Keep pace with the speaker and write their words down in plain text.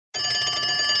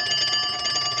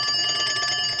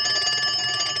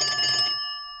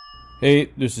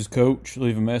Hey, this is Coach.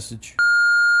 Leave a message.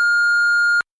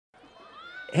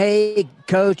 Hey,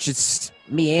 Coach, it's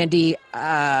me, Andy.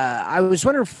 I was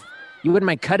wondering if you wouldn't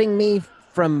mind cutting me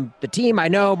from the team. I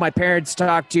know my parents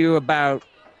talked to you about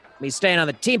me staying on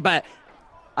the team, but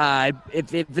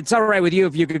if it's all right with you,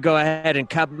 if you could go ahead and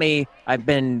cut me. I've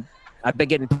been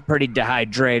getting pretty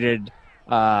dehydrated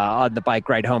on the bike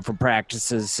ride home from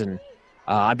practices, and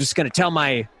I'm just going to tell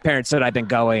my parents that I've been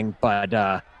going,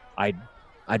 but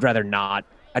I'd rather not.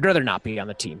 I'd rather not be on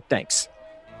the team. Thanks.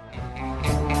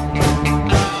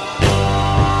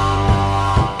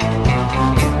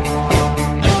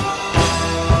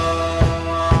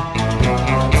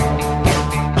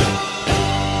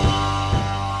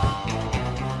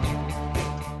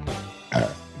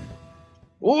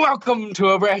 Welcome to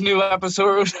a brand new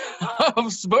episode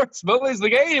of Sports Bullies the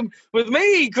Game with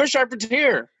me, Chris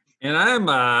Charpentier. And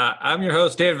I'm your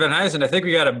host, David Van Huysen. I think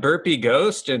we got a burpee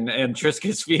ghost and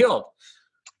Triscus Field.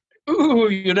 Ooh,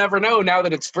 you never know. Now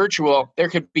that it's virtual, there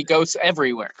could be ghosts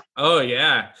everywhere. Oh,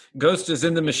 yeah. Ghost is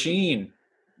in the machine,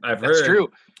 I've heard. That's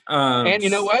true. And you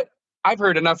know what? I've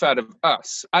heard enough out of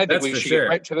us. I think we should get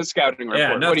right to the scouting report.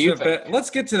 Yeah, what do you think?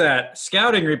 Let's get to that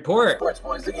scouting report. Sports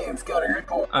Bullies the Game scouting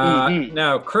report.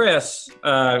 Now, Chris,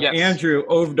 yes. Andrew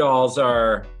Overdahl's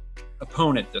our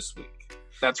opponent this week.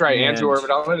 That's right. Andrew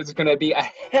Overdahl is going to be a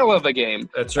hell of a game.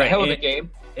 That's right. A hell of a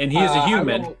game. And he is a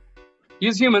human.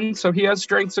 He's human, so he has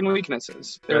strengths and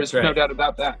weaknesses. There's no doubt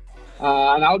about that.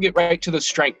 And I'll get right to the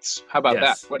strengths. How about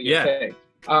that? What do you say?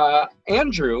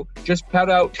 Andrew just put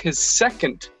out his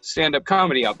second stand-up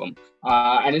comedy album,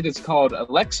 and it is called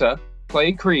Alexa,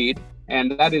 Play Creed,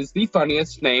 and that is the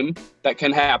funniest name that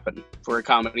can happen for a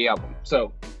comedy album.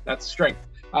 So that's strength.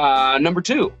 Number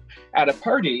two, at a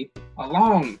party a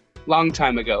long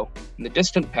time ago in the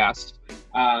distant past,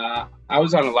 I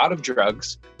was on a lot of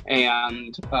drugs,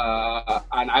 and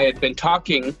I had been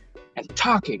talking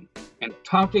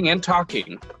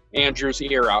Andrew's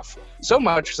ear off, so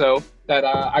much so that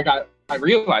I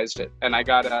realized it, and I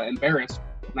got embarrassed,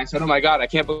 and I said, "Oh my God, I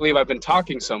can't believe I've been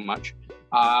talking so much."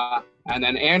 And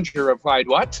then Andrew replied,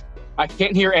 "What? I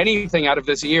can't hear anything out of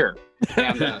this ear."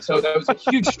 And so that was a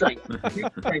huge strength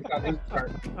on his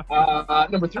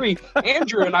part. Number three,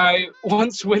 Andrew and I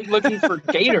once went looking for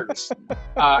gators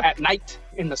at night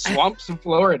in the swamps of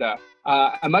Florida.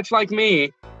 And much like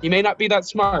me, he may not be that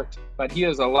smart, but he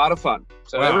is a lot of fun.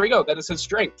 So There we go. That is his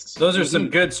strengths. Those are some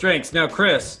good strengths. Now,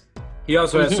 Chris, he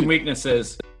also has some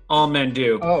weaknesses. All men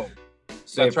do. Oh,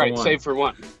 that's right. Save for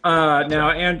one.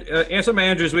 Now, some of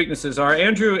Andrew's weaknesses are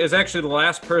Andrew is actually the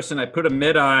last person I put a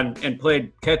mitt on and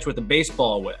played catch with a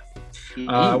baseball with,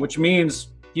 which means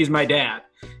he's my dad.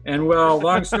 And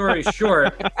long story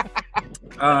short,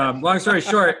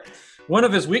 one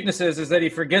of his weaknesses is that he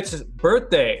forgets his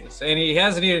birthdays, and he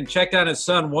hasn't even checked on his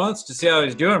son once to see how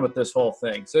he's doing with this whole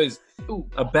thing. So he's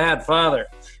a bad father.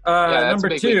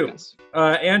 Number two,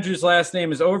 Andrew's last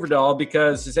name is Overdahl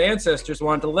because his ancestors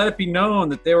wanted to let it be known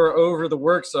that they were over the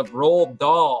works of Roald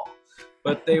Dahl,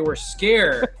 but they were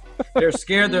scared. They're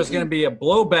scared there's going to be a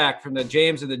blowback from the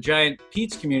James and the Giant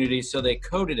Pete's community, so they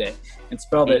coded it and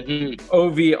spelled it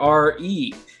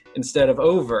O-V-R-E instead of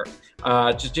over.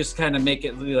 Just kind of make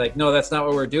it like, no, that's not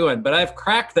what we're doing. But I've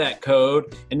cracked that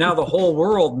code, and now the whole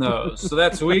world knows. So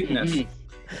that's weakness.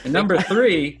 And number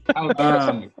three,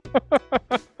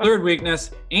 third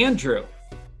weakness, Andrew.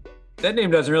 That name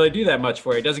doesn't really do that much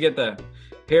for you. It doesn't get the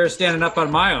hair standing up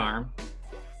on my arm.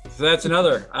 So that's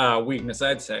another weakness,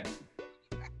 I'd say.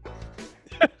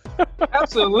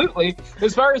 Absolutely.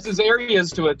 As far as his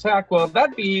areas to attack, well,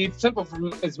 that'd be simple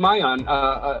in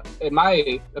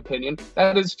my opinion.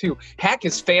 That is to hack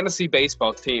his fantasy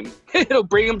baseball team. It'll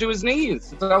bring him to his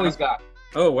knees. That's all he's got.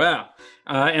 Oh, wow.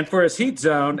 And for his heat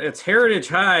zone, it's Heritage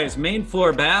High's main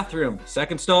floor bathroom,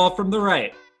 second stall from the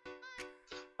right.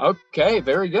 Okay,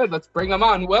 very good. Let's bring him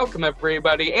on. Welcome,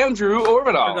 everybody. Andrew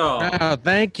Overdahl. Oh,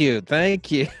 thank you.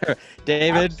 David,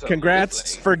 Absolutely.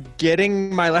 Congrats for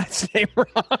getting my last name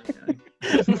wrong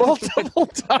multiple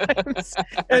times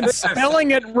and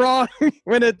spelling it wrong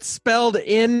when it's spelled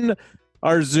in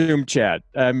our Zoom chat.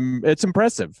 It's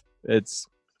impressive.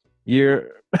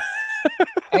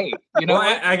 Hey, you know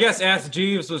what? I guess Ask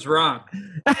Jeeves was wrong.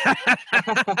 You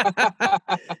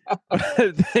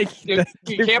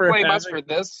can't blame us for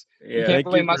this. Yeah, you can't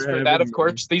blame us for that. Of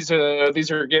course, this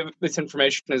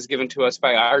information is given to us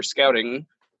by our scouting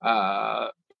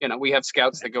we have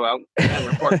scouts that go out and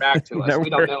report back to us. No we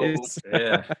don't know.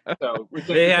 Yeah. So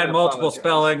they had multiple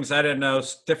spellings. I didn't know.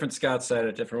 Different scouts said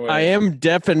it different ways. I am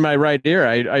deaf in my right ear.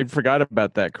 I forgot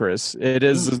about that, Chris. It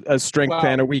is a strength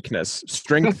and a weakness.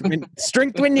 Strength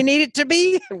when you need it to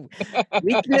be.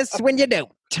 Weakness when you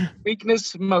don't.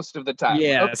 Weakness most of the time.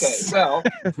 Yes. Okay, well,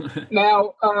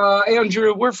 now,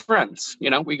 Andrew, we're friends.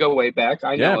 We go way back.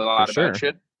 I know a lot about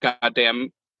shit.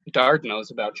 Goddamn Dard knows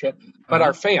about shit. But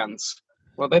our fans,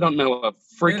 well, they don't know a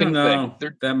freaking thing.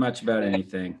 They're that much about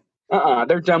anything.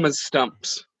 They're dumb as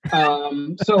stumps.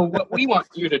 So what we want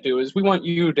you to do is we want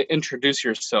you to introduce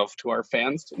yourself to our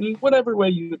fans in whatever way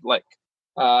you'd like.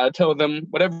 Tell them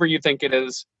whatever you think it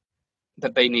is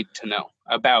that they need to know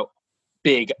about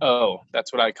Big O.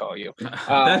 That's what I call you.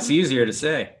 That's easier to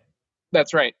say.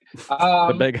 That's right.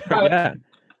 The Big O, yeah.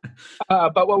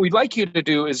 But what we'd like you to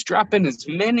do is drop in as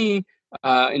many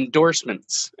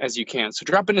endorsements as you can. So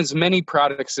drop in as many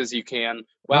products as you can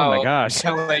while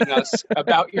telling us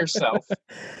about yourself.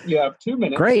 You have 2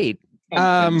 minutes. Great.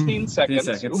 And 15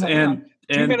 seconds. 2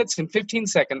 minutes and 15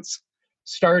 seconds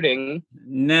starting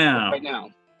now. Right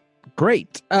now.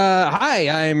 Great. Hi,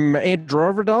 I'm Andrew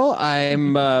Overdahl.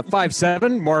 I'm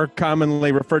 5'7", more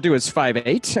commonly referred to as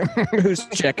 5'8", who's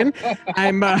checking.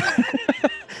 I'm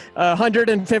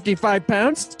 155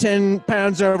 pounds, 10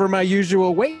 pounds over my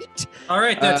usual weight. All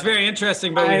right, that's very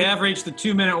interesting, but we have reached the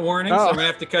 2-minute warning, so I'm going to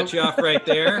have to cut you off right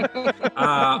there.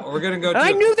 We're going to go to...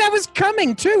 I knew that was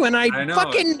coming, too, and I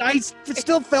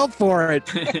still fell for it.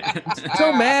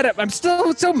 I'm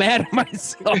still so mad at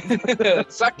myself.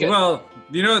 Suck it. Well...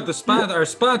 our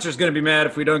sponsor's going to be mad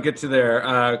if we don't get to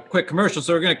their quick commercial,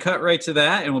 so we're going to cut right to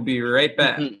that, and we'll be right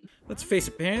back. Let's face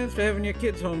it, parents, having your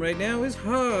kids home right now is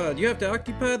hard. You have to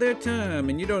occupy their time,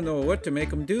 and you don't know what to make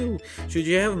them do. Should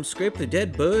you have them scrape the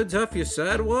dead buds off your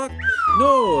sidewalk?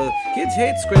 No, kids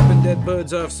hate scraping dead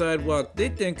buds off sidewalk. They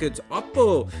think it's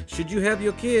awful. Should you have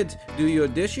your kids do your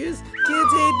dishes?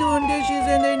 Kids hate doing dishes,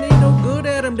 and they ain't no good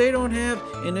at them. They don't have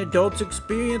an adult's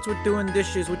experience with doing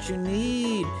dishes, which you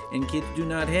need, and kids do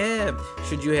not have.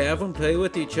 Should you have them play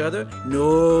with each other?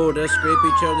 No, they'll scrape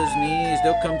each other's knees.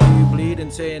 They'll come to you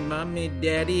bleeding, saying, Mommy,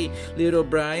 Daddy, little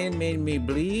Brian made me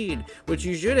bleed. What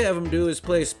you should have them do is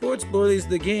play Sports Bullies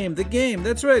the game. The game,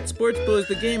 that's right, Sports Bullies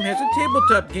the game has a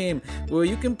tabletop game where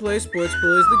you can play Sports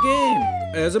Bullies the game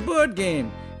as a board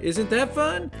game. Isn't that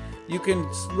fun? You can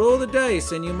roll the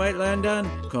dice and you might land on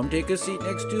Come Take a Seat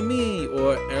Next to Me,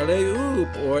 or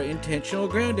Alley-Oop, or Intentional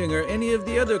Grounding, or any of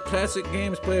the other classic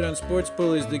games played on Sports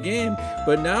Bullies the game,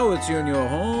 but now it's in your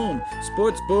home.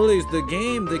 Sports Bullies the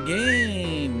game, the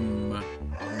game.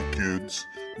 Hi kids,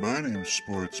 my name's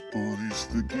Sports Bullies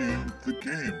the game,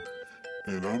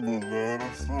 and I'm a lot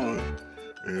of fun,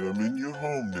 and I'm in your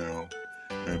home now,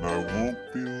 and I won't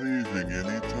be leaving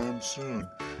anytime soon.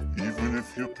 Even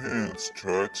if your parents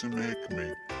try to make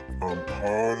me, I'm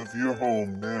part of your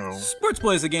home now. Sports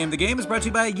Bullies the game is brought to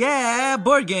you by Yeah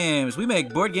Board Games. We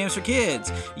make board games for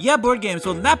kids. Yeah Board Games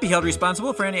will not be held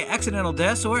responsible for any accidental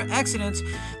deaths or accidents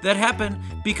that happen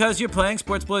because you're playing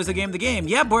Sports Bullies the game.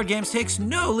 Yeah Board Games takes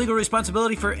no legal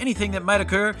responsibility for anything that might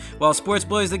occur while Sports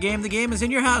Bullies the game is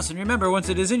in your house. And remember, once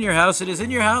it is in your house, it is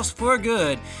in your house for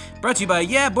good. Brought to you by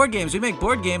Yeah Board Games. We make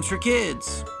board games for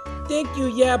kids. Thank you,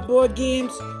 Yeah Board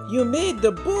Games. You made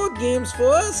the board games for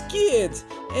us kids,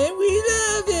 and we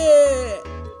love it.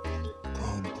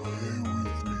 Come play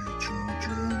with me,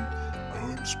 children.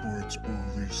 I'm Sports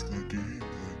Bullies the game.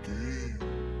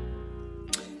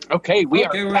 Okay,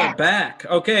 we're back.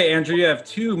 Okay, Andrew, you have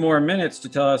 2 more minutes to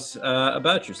tell us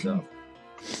about yourself.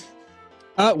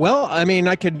 Well, I mean,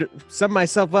 I could sum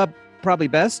myself up probably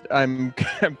best. I'm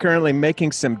currently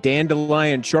making some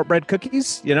dandelion shortbread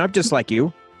cookies. I'm just like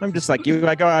you.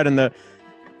 I go out in the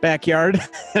backyard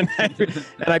and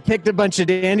I picked a bunch of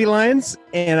dandelions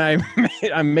and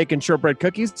I'm making shortbread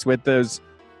cookies with those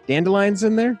dandelions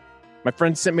in there. My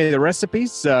friend sent me the recipe,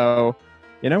 so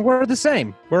we're the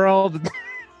same. We're all.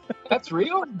 That's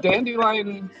real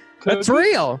dandelion cookies? That's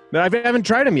real. I haven't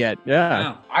tried them yet. Yeah,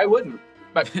 no, I wouldn't.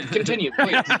 But continue,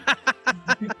 please.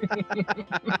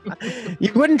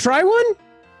 You wouldn't try one?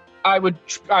 I would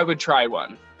try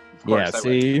one. Yeah,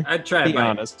 see, I'd try. Be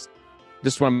honest.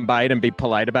 Just one bite and be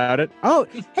polite about it. Oh,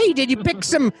 hey, did you pick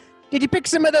some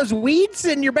of those weeds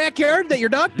in your backyard that your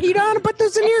dog peed on and put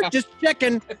those in here? Just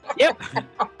checking. Yep.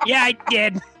 Yeah, I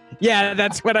did. Yeah,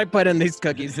 that's what I put in these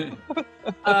cookies.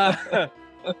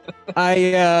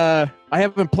 I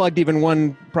haven't plugged even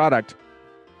one product.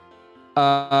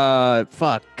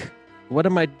 Fuck. What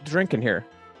am I drinking here?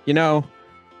 I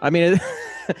mean,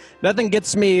 nothing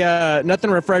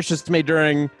refreshes me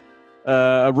during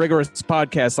a rigorous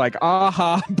podcast like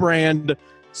AHA brand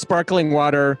sparkling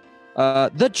water,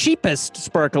 the cheapest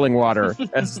sparkling water,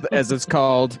 as it's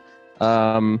called.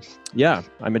 Yeah,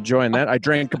 I'm enjoying that. I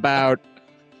drink about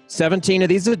 17 of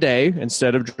these a day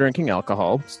instead of drinking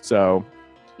alcohol, so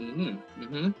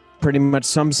pretty much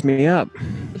sums me up.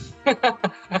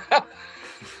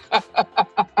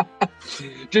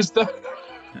 Just that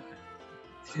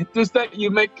you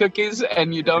make cookies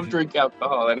and you don't drink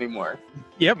alcohol anymore.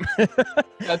 Yep.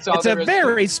 That's all. It's a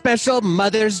very special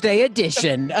Mother's Day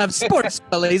edition of Sports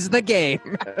Bullies the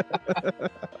Game.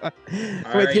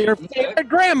 With your favorite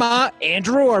grandma,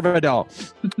 Andrew Orbital.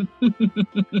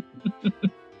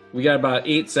 We got about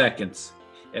 8 seconds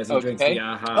as he drinks the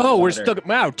AHA water. We're still...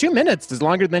 Wow, 2 minutes is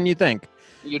longer than you think.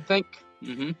 You'd think.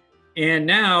 Mm-hmm. And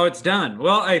now it's done.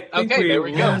 Well, I think we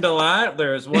learned a lot.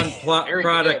 There's one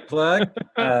product plug.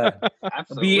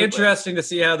 It'll be interesting to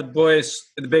see how the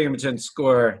boys in the Binghamton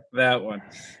score that one.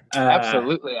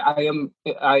 Absolutely. I am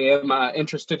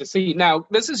interested to see. Now,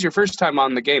 this is your first time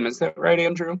on the game. Is that right,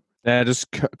 Andrew? That is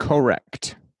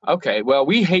correct. Okay, well,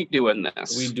 we hate doing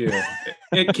this. We do.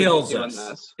 It kills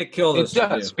us. It kills us. It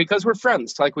does, because we're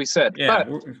friends, like we said. Yeah. But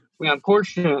we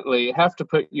unfortunately have to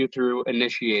put you through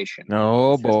initiation.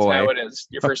 Oh, boy. That's how it is.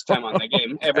 Your first time on the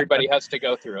game. Everybody has to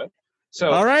go through it.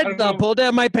 So, all right, I'll pull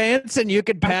down my pants and you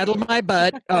can paddle my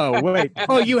butt. Oh, wait.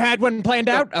 Oh, you had one planned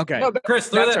out? Okay. No, Chris,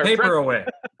 throw that paper away.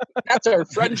 That's our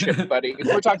friendship, buddy.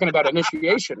 We're talking about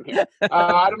initiation here.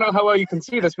 I don't know how well you can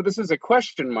see this, but this is a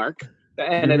question mark.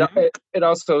 And it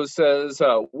also says,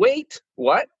 wait,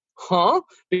 what? Huh?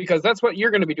 Because that's what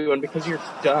you're going to be doing because you're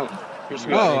dumb.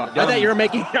 I thought you were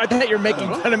making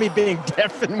fun of me being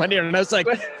deaf in one ear, and I was like,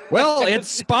 well, it's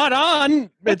spot on.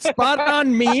 It's spot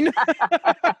on, mean.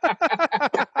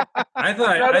 I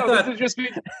thought this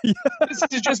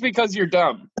is just because you're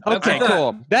dumb. Okay,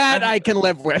 cool. That I can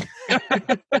live with.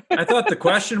 I thought the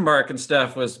question mark and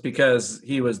stuff was because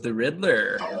he was the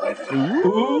Riddler.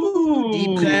 Ooh.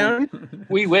 Deep down.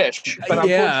 We wish, but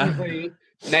unfortunately,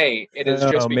 nay, it is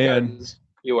just because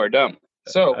you are dumb.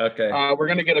 So we're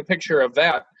going to get a picture of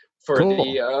that for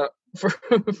the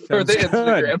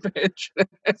Instagram page.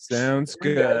 Sounds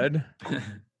good.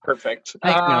 Perfect.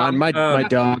 Hang on, my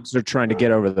dogs are trying to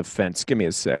get over the fence. Give me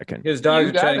a second. His dogs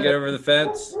are trying to get over the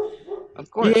fence?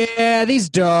 Of course. Yeah, these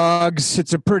dogs.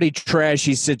 It's a pretty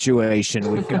trashy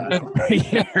situation we've got over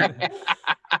here.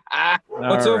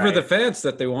 What's over the fence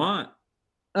that they want?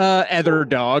 Other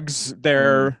dogs.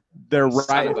 They're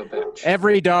right.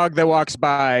 Every dog that walks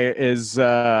by is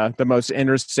the most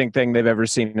interesting thing they've ever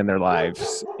seen in their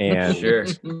lives, and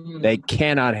they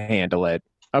cannot handle it.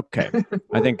 Okay,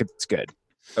 I think it's good.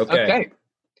 Okay.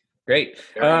 Great.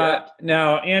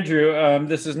 Now, Andrew,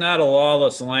 this is not a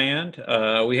lawless land.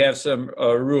 We have some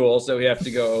rules that we have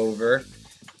to go over.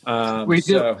 We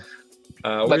do.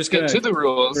 Let's get to the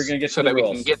rules. We're going to get so that we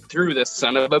can get through this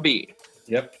son of a bee.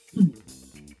 Yep.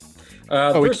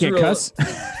 We can't cuss?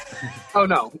 Oh,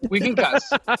 no. We can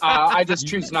cuss. I just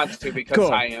choose not to because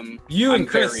I am... I'm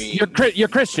Chris. You're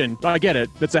Christian. I get it.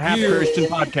 It's a half-Christian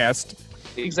podcast.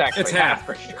 Exactly. It's half.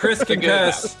 Chris can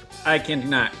cuss. I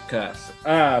cannot cuss.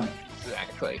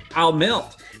 Exactly. I'll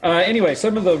melt. Anyway,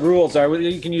 some of the rules are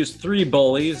you can use 3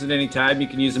 bullies at any time. You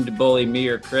can use them to bully me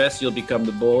or Chris. You'll become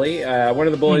the bully. One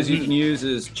of the bullies you can use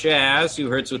is Chaz, who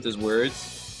hurts with his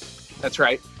words. That's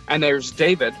right. And there's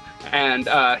David, and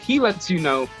he lets you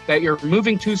know that you're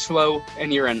moving too slow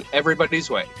and you're in everybody's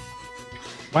way.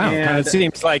 Wow, kind of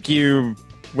seems like you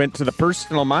went to the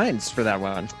personal minds for that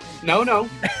one. No.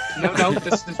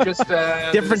 This is just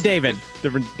different David.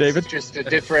 Different David. Just a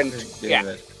different.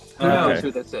 Yeah. Who knows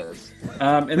who this is?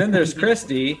 And then there's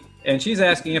Christy, and she's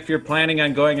asking if you're planning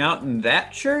on going out in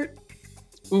that shirt.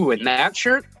 Ooh, in that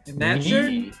shirt? In that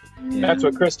shirt? Yeah. That's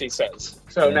what Christy says.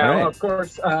 So now, of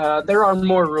course, there are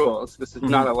more rules. This is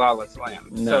not a lawless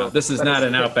land. No, this is not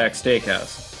an Outback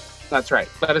Steakhouse. That's right.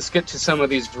 Let us get to some of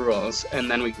these rules,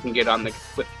 and then we can get on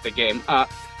with the game.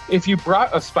 If you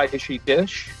brought a spicy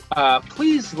dish,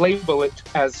 please label it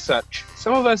as such.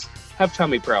 Some of us have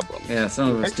tummy problems. Yeah,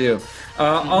 some of us do.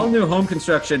 All new home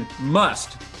construction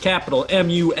must, capital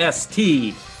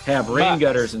M-U-S-T, have rain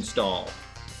gutters installed.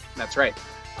 That's right.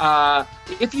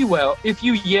 If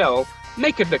you yell,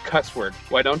 make it a cuss word.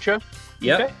 Why don't you?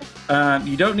 Yep. Okay.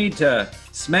 You don't need to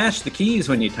smash the keys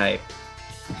when you type.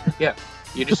 Yeah.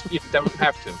 You don't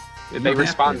have to. They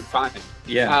respond fine.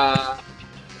 Yeah.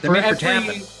 For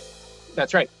tapping.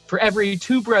 That's right. For every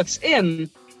 2 breaths in,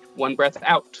 1 breath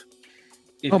out.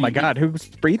 Oh my God, who's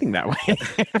breathing that way?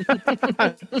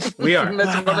 We are.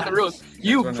 That's one of the rules.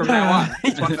 From now on.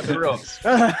 It's one of the rules.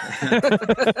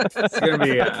 It's going to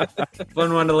be a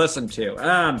fun one to listen to.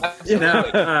 Now,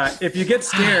 if you get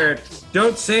scared,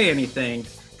 don't say anything.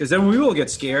 because then we will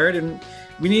get scared, and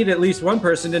we need at least one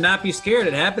person to not be scared.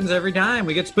 It happens every time.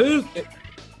 We get spooked.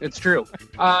 It's true.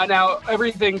 Now,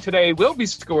 everything today will be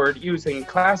scored using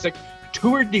classic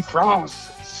Tour de France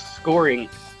scoring.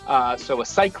 So a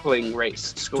cycling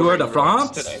race. Tour de France?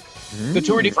 Today. The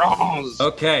Tour de France.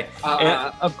 Okay.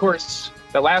 Of course,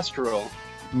 the last rule.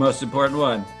 Most important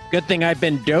one. Good thing I've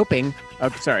been doping. Oh,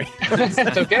 sorry. It's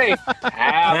okay.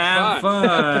 Have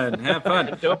fun. Have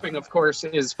fun. Doping, of course,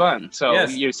 is fun. So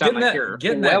yes. you sound like you're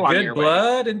getting well that on good your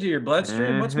blood way. into your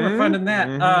bloodstream. What's more fun than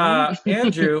that?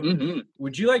 Andrew,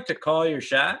 would you like to call your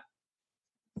shot?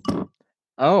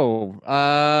 Oh,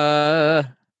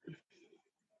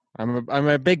 I'm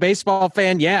a big baseball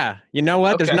fan. Yeah. You know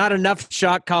what? Okay. There's not enough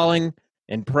shot calling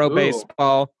in pro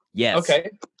baseball. Yes.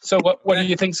 Okay. So what do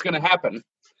you think's going to happen?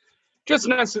 It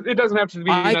doesn't have to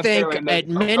be. I think at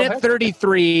minute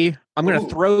 33, I'm going to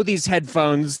throw these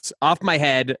headphones off my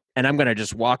head and I'm going to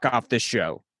just walk off this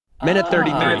show. Minute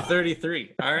 33. Minute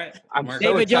 33. All right.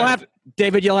 David,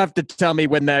 you'll have to tell me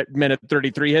when that minute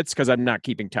 33 hits because I'm not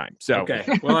keeping time. So okay.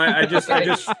 Well, I just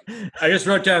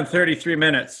wrote down 33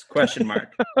 minutes ? So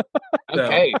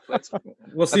okay.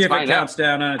 We'll see if it counts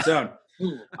down on its own.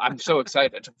 I'm so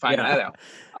excited to find that out.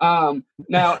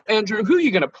 Now, Andrew, who are you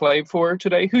going to play for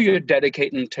today? Who are you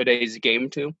dedicating today's game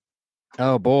to?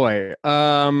 Oh boy.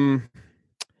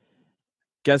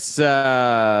 Guess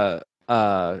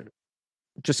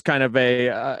just kind of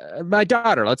my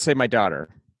daughter. Let's say my daughter.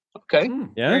 Okay.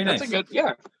 Yeah. Very nice. That's a good.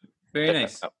 Yeah. Very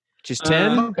nice. She's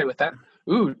 10. I'm okay with that.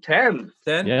 Ooh, 10.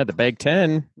 10. Yeah, the big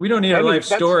 10. We don't need a life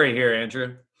story here,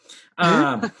 Andrew.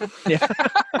 Yeah.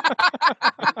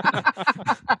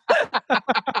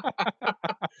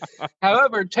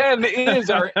 However, 10 is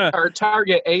our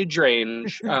target age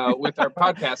range with our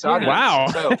podcast audience. Wow.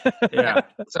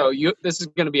 So this is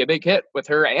going to be a big hit with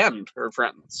her and her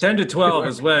friends. 10 to 12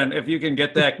 is when if you can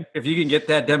get that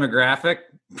demographic,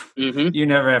 you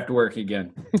never have to work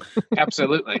again.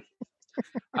 Absolutely.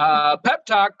 Pep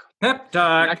talk.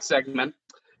 Next segment.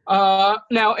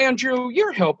 Now, Andrew,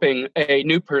 you're helping a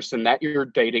new person that you're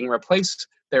dating replace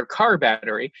their car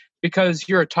battery because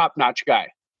you're a top-notch guy.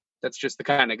 That's just the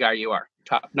kind of guy you are,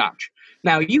 top-notch.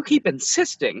 Now, you keep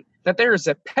insisting that there is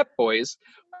a Pep Boys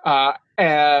right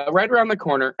around the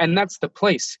corner, and that's the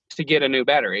place to get a new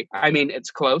battery. I mean, it's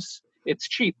close, it's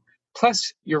cheap.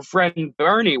 Plus, your friend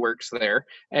Barney works there,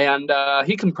 and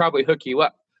he can probably hook you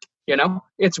up. You know,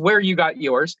 it's where you got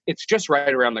yours. It's just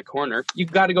right around the corner.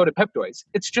 You've got to go to Pep Boys.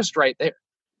 It's just right there.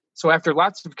 So after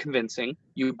lots of convincing,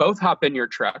 you both hop in your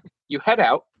truck, you head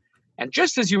out, and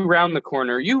just as you round the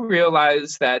corner, you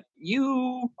realize that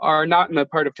you are not in the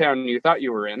part of town you thought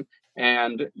you were in,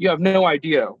 and you have no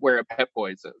idea where a Pep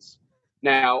Boys is.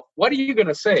 Now, what are you going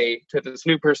to say to this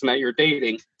new person that you're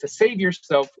dating to save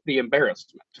yourself the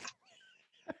embarrassment?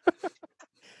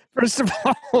 First of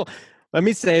all, let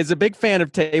me say, as a big fan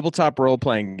of tabletop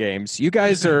role-playing games, you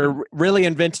guys are really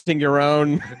inventing your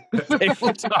own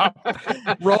tabletop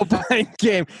role-playing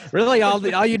game. Really,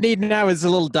 all you need now is a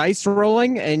little dice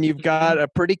rolling, and you've got a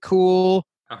pretty cool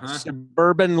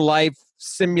suburban life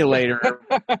simulator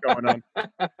going on.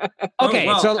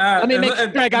 Okay, so let me make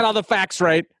sure I got all the facts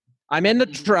right. I'm in the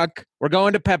truck. We're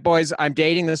going to Pep Boys. I'm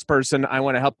dating this person. I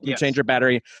want to help them change your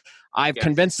battery. I've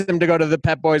convinced him to go to the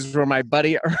Pep Boys where my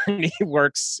buddy Ernie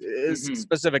works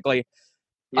specifically.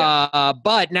 Yes.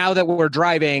 But now that we're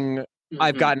driving,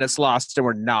 I've gotten us lost and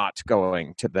we're not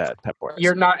going to that Pep Boys.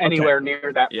 You're not anywhere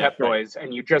near that Pep Boys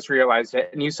and you just realized it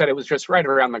and you said it was just right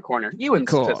around the corner. You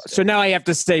insisted. Cool. So now I have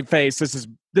to save face. This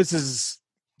is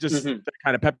just the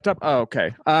kind of pep talk. Oh,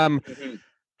 okay.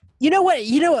 You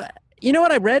know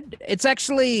what I read? It's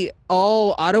actually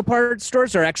all auto parts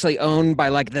stores are actually owned by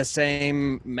like the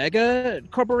same mega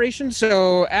corporation.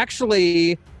 So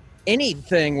actually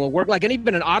anything will work. Like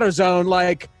even an AutoZone,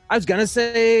 like I was going to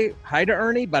say hi to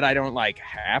Ernie, but I don't like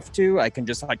have to. I can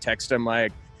just like text him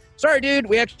like, sorry, dude,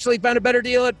 we actually found a better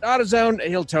deal at AutoZone.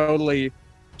 He'll totally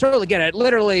get it.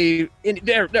 Literally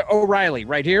there, O'Reilly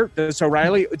right here. This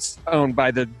O'Reilly, it's owned by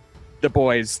the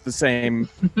boys, the same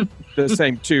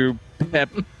two Pep.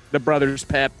 The brothers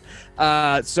Pep.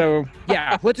 So,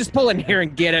 yeah, let's just pull in here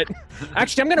and get it.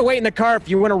 Actually, I'm going to wait in the car. If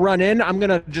you want to run in, I'm going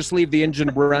to just leave the engine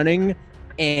running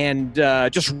and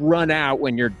just run out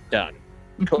when you're done.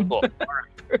 Cool. All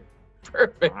right.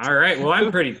 Perfect. All right. Well, I'm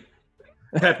pretty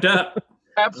pepped up.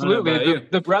 Absolutely.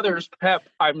 The brothers Pep,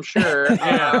 I'm sure.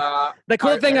 The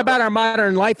cool thing about our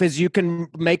modern life is you can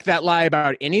make that lie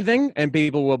about anything and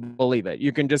people will believe it.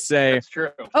 You can just say, that's true.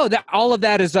 Oh, all of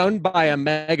that is owned by a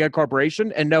mega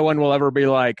corporation and no one will ever be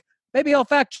like, maybe I'll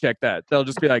fact check that. They'll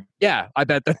just be like, yeah, I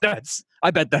bet that's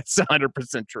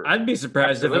 100% true. I'd be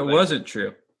surprised if it wasn't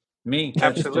true. Me.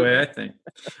 That's just the way I think.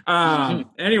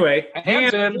 Anyway,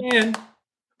 hands in.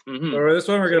 For this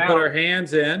one, we're going to put our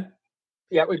hands in.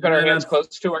 Yeah, we've got our hands close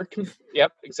to our...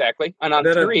 Yep, exactly. And on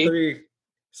three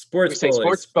sports bullies.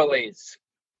 Sports bullies.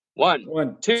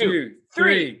 One, two,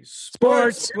 three.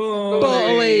 Sports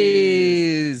bullies.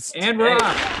 And we're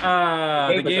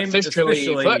off. The game is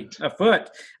officially afoot.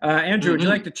 Andrew, would you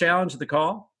like to challenge the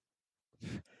call?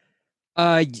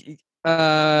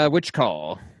 Which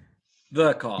call?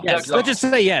 The call. Yes, let's just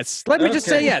say yes. Let me just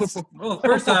say yes. Well,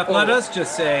 first off, let us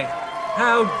just say,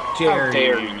 how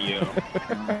dare you?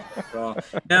 Well,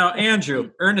 now,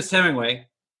 Andrew, Ernest Hemingway,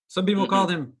 some people called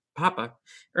him Papa.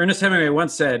 Ernest Hemingway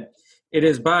once said, "It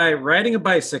is by riding a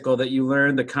bicycle that you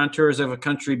learn the contours of a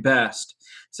country best,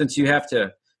 since you have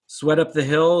to sweat up the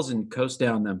hills and coast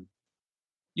down them."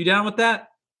 You down with that?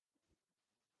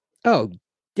 Oh,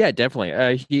 yeah,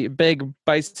 definitely. Big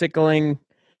bicycling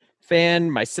fan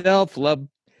myself. Love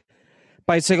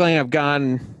bicycling. I've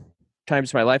gone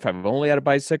times in my life I've only had a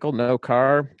bicycle, no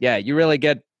car. Yeah, you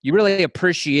really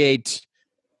appreciate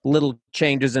little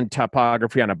changes in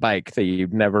topography on a bike that you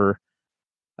never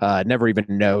even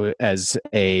know as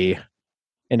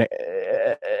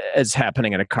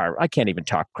happening in a car. I can't even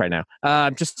talk right now.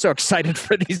 I'm just so excited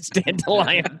for these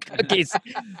dandelion cookies.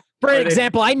 For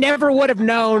example, I never would have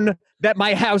known that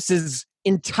my house is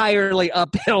entirely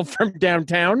uphill from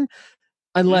downtown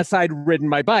unless I'd ridden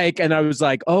my bike, and I was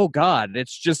like, oh God,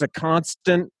 it's just a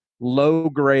constant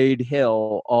low-grade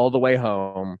hill all the way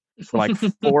home for like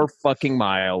 4 fucking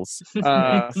miles.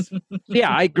 Yeah,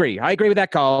 I agree. I agree with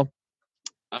that call.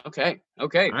 Okay.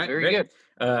 Right, very good.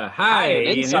 High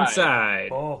and inside.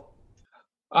 Oh.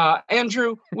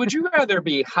 Andrew, would you rather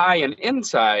be high and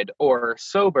inside or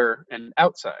sober and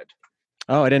outside?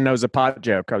 Oh, I didn't know it was a pot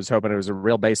joke. I was hoping it was a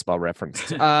real baseball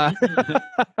reference. I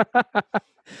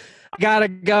gotta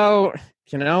go.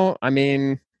 I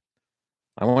mean,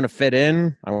 I want to fit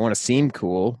in. I want to seem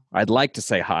cool. I'd like to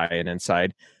say high and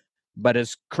inside. But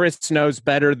as Chris knows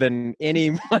better than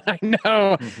anyone I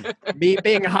know, me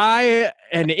being high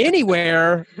and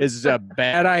anywhere is a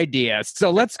bad idea.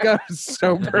 So let's go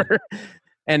sober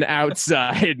and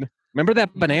outside. Remember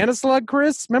that banana slug,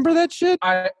 Chris? Remember that shit?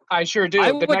 I sure do.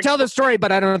 I would tell the story,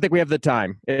 but I don't think we have the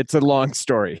time. It's a long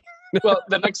story. Well,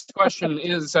 the next question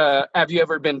is, have you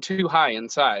ever been too high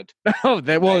inside? Oh,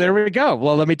 there we go.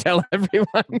 Well, let me tell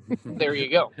everyone. There you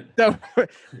go. So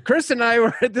Chris and I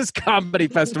were at this comedy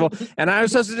festival, and I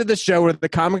was supposed to do the show where the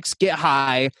comics get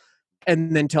high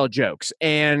and then tell jokes.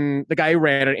 And the guy who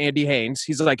ran it, Andy Haynes,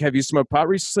 he's like, have you smoked pot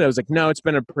recently? I was like, no, it's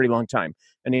been a pretty long time.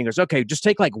 And he goes, okay, just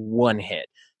take like one hit.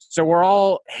 So we're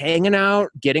all hanging out,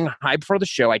 getting high before the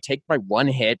show. I take my one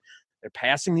hit. They're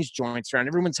passing these joints around.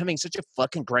 Everyone's having such a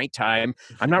fucking great time.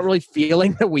 I'm not really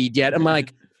feeling the weed yet. I'm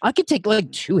like, I could take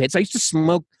like 2 hits. I used to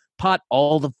smoke pot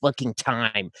all the fucking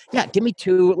time. Yeah, give me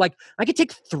 2. Like, I could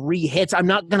take 3 hits. I'm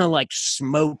not going to like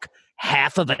smoke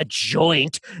half of a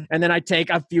joint and then I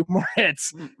take a few more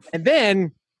hits. And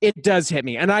then it does hit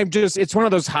me. And it's one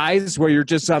of those highs where you're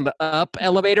just on the up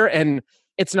elevator and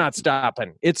it's not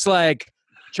stopping. It's like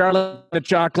Charlie the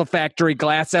Chocolate Factory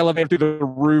glass elevator through the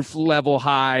roof level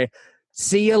high.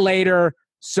 See you later.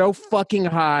 So fucking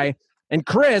high. And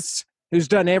Chris, who's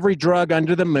done every drug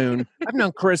under the moon, I've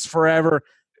known Chris forever.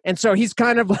 And so he's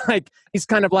kind of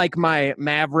like my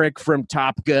Maverick from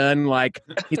Top Gun. Like,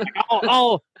 he's like,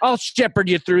 I'll shepherd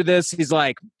you through this. He's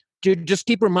like, dude, just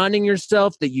keep reminding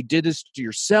yourself that you did this to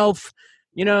yourself.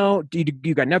 You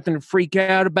got nothing to freak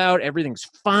out about. Everything's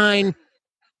fine.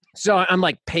 So I'm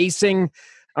like pacing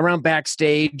around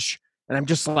backstage, and I'm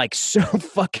just like so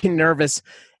fucking nervous.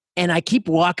 And I keep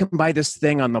walking by this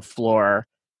thing on the floor,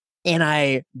 and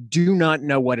I do not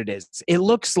know what it is. It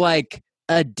looks like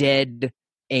a dead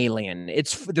alien.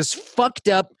 It's this fucked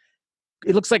up,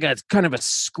 it looks like a kind of a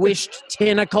squished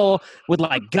tentacle with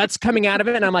like guts coming out of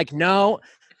it. And I'm like, no,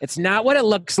 it's not what it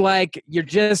looks like.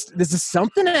 This is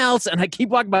something else. And I keep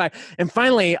walking by. And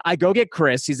finally, I go get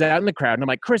Chris. He's out in the crowd. And I'm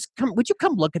like, Chris, would you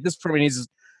come look at this for me? And he's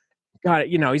God,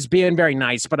 he's being very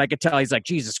nice, but I could tell he's like,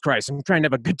 Jesus Christ, I'm trying to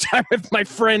have a good time with my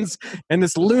friends, and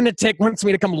this lunatic wants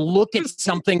me to come look at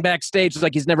something backstage. It's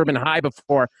like he's never been high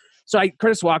before. So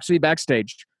Chris walks me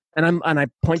backstage, and I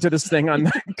point to this thing on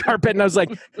the carpet, and I was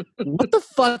like, what the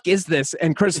fuck is this?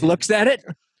 And Chris looks at it,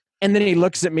 and then he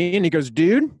looks at me, and he goes,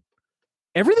 dude,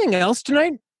 everything else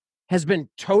tonight has been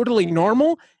totally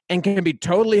normal and can be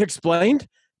totally explained,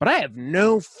 but I have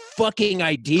no fucking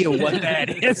idea what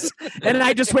that is. And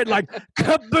I just went like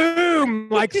kaboom,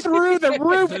 like through the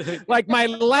roof. Like my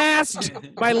last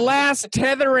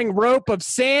tethering rope of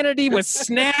sanity was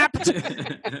snapped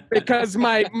because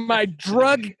my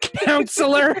drug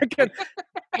counselor,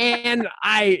 and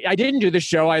I didn't do the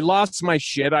show. I lost my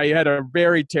shit. I had a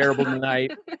very terrible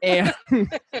night. And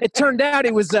it turned out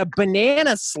it was a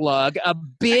banana slug, a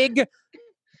big...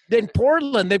 In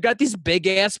Portland, they've got these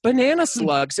big-ass banana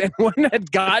slugs, and one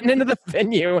had gotten into the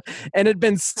venue and had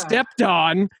been stepped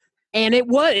on, and it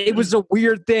was a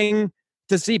weird thing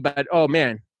to see, but, oh,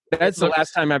 man, that's the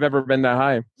last time I've ever been that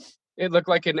high. It looked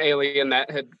like an alien that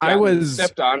had gotten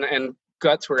stepped on, and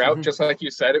guts were out, just like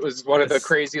you said. It was one of the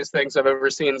craziest things I've ever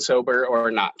seen, sober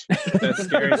or not. That's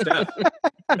scary stuff.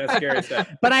 That's scary stuff.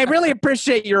 But I really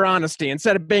appreciate your honesty.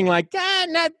 Instead of being like,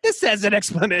 no, this has an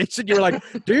explanation, you were like,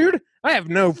 dude, I have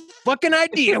no fucking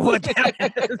idea what that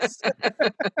is.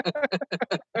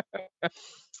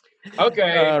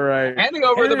 Okay. All right. Handing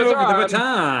over the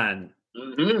baton.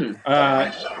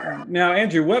 Mm-hmm. Now,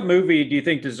 Andrew, what movie do you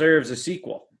think deserves a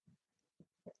sequel?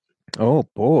 Oh,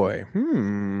 boy.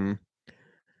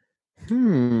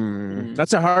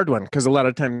 That's a hard one because a lot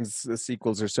of times the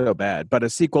sequels are so bad. But a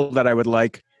sequel that I would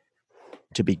like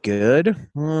to be good,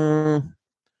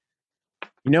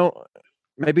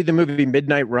 maybe the movie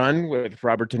Midnight Run with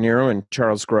Robert De Niro and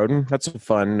Charles Grodin. That's a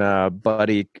fun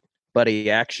buddy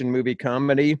action movie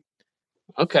comedy.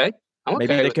 Okay.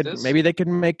 Maybe they could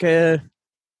make a.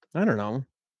 I don't know.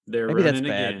 Maybe that's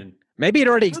bad. Again. Maybe it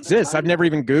already exists. I've never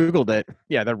even Googled it.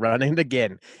 Yeah, they're running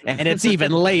again. And it's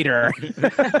even later.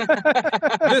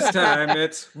 This time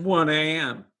it's 1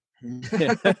 a.m.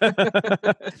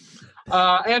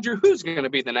 Andrew, who's going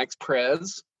to be the next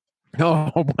Prez?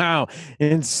 Oh, wow.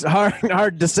 It's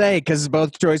hard to say because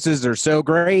both choices are so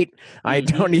great. I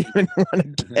don't even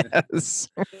want to guess.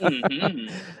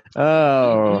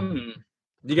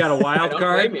 You got a wild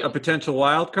card? A potential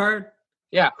wild card?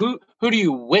 Yeah, who do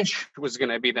you wish was going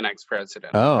to be the next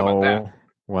president? Oh,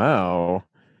 wow.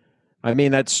 I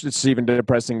mean, it's even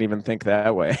depressing to even think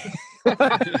that way. I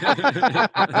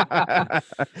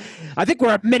think we're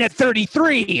at minute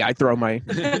 33. I throw my...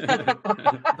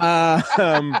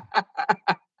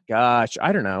 gosh,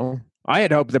 I don't know. I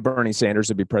had hoped that Bernie Sanders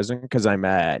would be president because I'm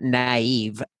a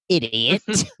naive idiot.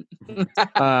 Who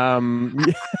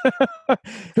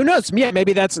knows? Yeah,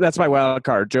 maybe that's my wild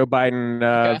card. Joe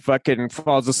Biden fucking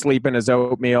falls asleep in his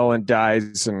oatmeal and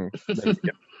dies, and Bernie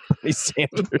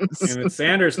Sanders. And it's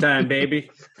Sanders time, baby.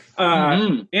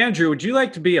 Andrew, would you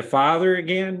like to be a father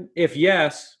again? If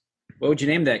yes, what would you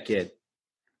name that kid?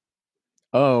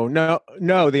 Oh, no,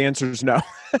 the answer is no.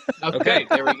 Okay,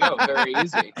 there we go. Very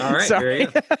easy. All right. Sorry.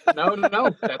 No,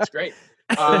 that's great.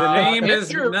 The name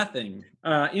is nothing.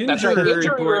 That's our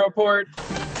injury report. I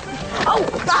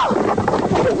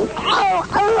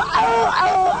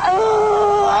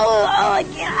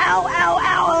can't. Ow,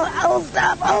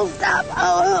 stop.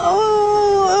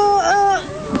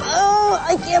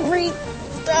 I can't breathe.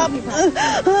 Stop.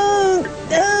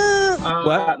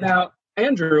 What? Now,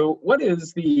 Andrew, what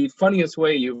is the funniest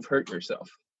way you've hurt yourself?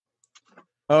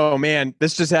 Oh, man,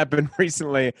 this just happened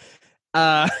recently.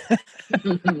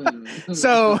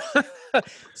 So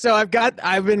I've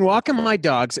been walking my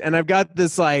dogs, and I've got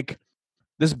this belt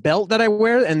that I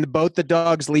wear, and both the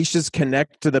dogs' leashes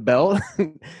connect to the belt,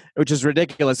 which is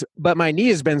ridiculous. But my knee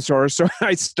has been sore, so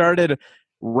I started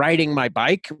riding my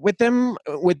bike with them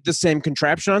with the same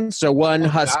contraption on. So one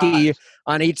husky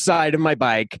on each side of my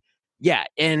bike. Yeah,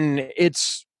 and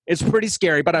it's pretty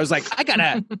scary, but I was like, I got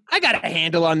a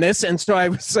handle on this. And so I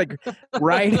was like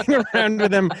riding around with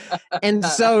them. And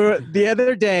so the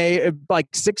other day, like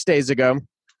 6 days ago,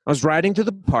 I was riding to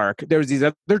the park. There was these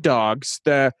other dogs.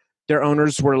 Their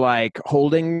owners were like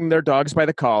holding their dogs by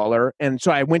the collar. And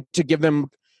so I went to give them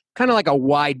kind of like a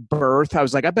wide berth. I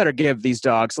was like, I better give these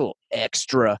dogs a little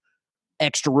extra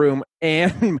room.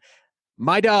 And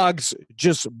my dogs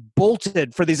just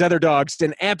bolted for these other dogs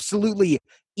and absolutely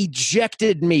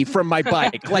ejected me from my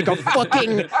bike like a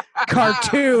fucking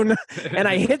cartoon. And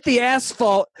I hit the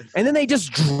asphalt, and then they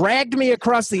just dragged me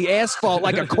across the asphalt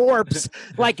like a corpse.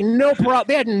 Like no problem.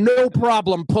 They had no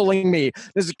problem pulling me.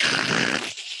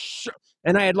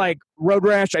 And I had like road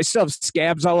rash. I still have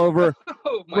scabs all over.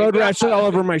 Road rash all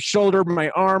over my shoulder, my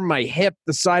arm, my hip,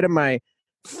 the side of my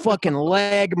fucking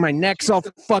leg. My neck's all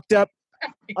fucked up.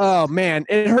 Oh man,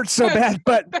 it hurts so bad.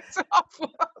 But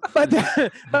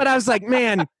I was like,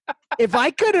 man, if I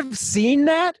could have seen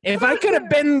that, if I could have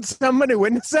been someone who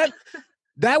witnessed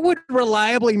that would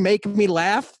reliably make me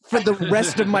laugh for the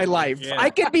rest of my life. Yeah. I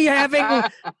could be having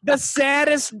the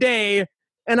saddest day,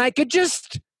 and I could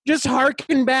just just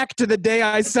harken back to the day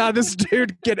I saw this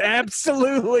dude get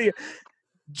absolutely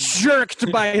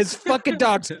jerked by his fucking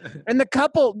dogs. And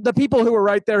the people who were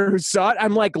right there who saw it,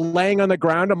 I'm like laying on the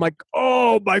ground. I'm like,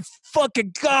 oh my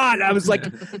fucking God. I was like,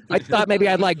 I thought maybe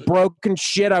I'd like broken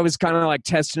shit. I was kind of like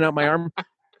testing out my arm.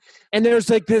 And there's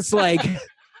like this like,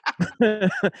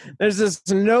 there's this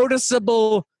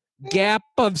noticeable gap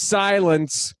of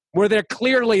silence where they're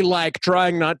clearly like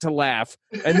trying not to laugh.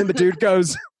 And then the dude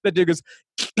goes,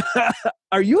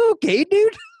 are you okay,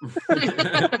 dude?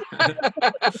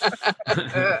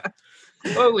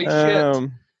 Holy shit.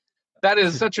 That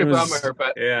is such a bummer,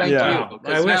 but thank you.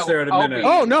 I wish there would have been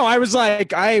Oh, no, I was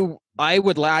like, I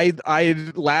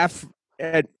laugh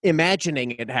at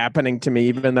imagining it happening to me,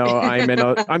 even though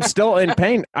I'm still in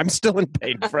pain. I'm still in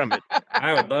pain from it.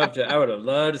 I would have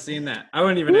loved to seen that. I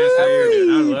wouldn't even ask how you're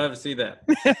doing. I would love to see that.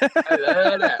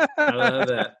 I love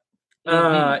that.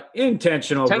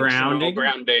 Intentional grounding.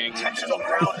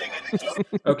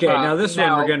 Okay, now this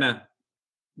one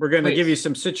we're gonna give you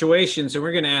some situations, and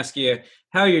we're gonna ask you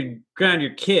how you ground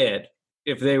your kid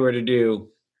if they were to do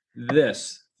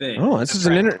this thing. Oh, this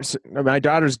is my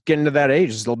daughter's getting to that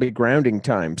age. There'll be grounding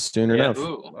time soon enough.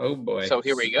 Ooh. Oh boy. So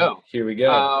here we go.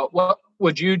 What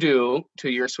would you do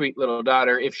to your sweet little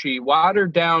daughter if she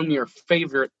watered down your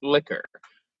favorite liquor?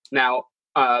 Now,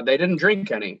 they didn't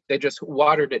drink any. They just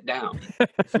watered it down.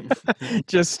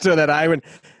 Just so that I would,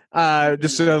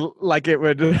 just so like it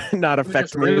would not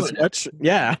affect me as much.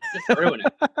 Yeah. Just ruin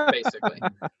it, basically.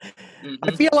 Mm-hmm.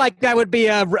 I feel like that would be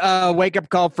a wake-up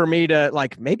call for me to,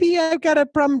 like, maybe I've got a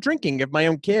problem drinking if my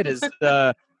own kid is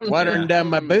watering down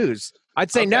my booze.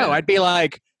 I'd say no. I'd be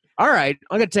like, all right,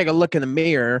 I'm going to take a look in the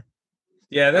mirror.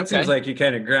 Yeah, that seems like you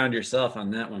kind of ground yourself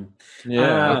on that one.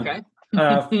 Yeah. Okay.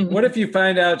 What if you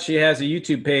find out she has a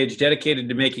YouTube page dedicated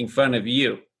to making fun of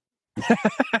you?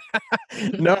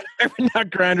 No, I would not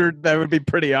ground her. That would be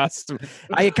pretty awesome.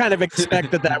 I kind of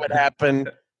expect that would happen.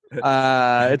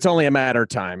 It's only a matter of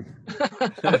time.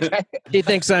 Okay. He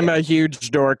thinks I'm a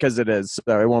huge dork as it is,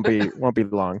 so it won't be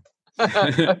long.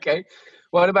 Okay.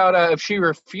 What about if she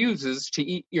refuses to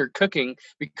eat your cooking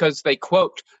because they,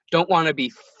 quote, don't want to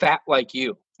be fat like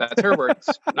you? That's her words,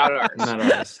 not ours. Not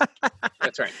ours.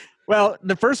 That's right. Well,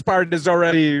 the first part is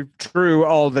already true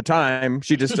all the time.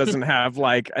 She just doesn't have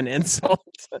like an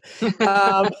insult.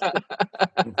 I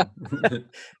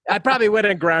probably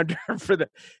wouldn't ground her for that.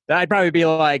 I'd probably be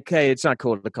like, hey, it's not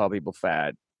cool to call people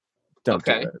fat. Don't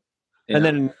do it. Yeah. And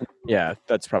then,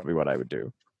 that's probably what I would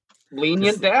do.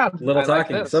 Lenient dad. Little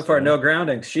talking. Like so far, no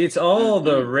grounding. She eats all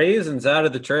the raisins out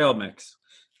of the trail mix.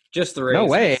 Just the raisins.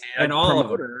 No way. And all of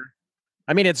them. Her.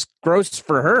 I mean, it's gross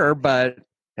for her, but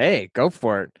hey, go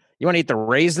for it. You want to eat the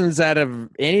raisins out of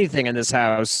anything in this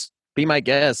house? Be my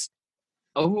guest.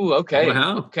 Oh, okay.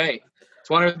 Wow. Okay. It's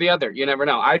one or the other. You never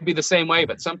know. I'd be the same way,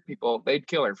 but some people, they'd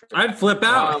kill her. I'd flip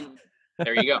out.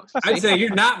 There you go. I'd say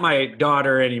you're not my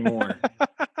daughter anymore.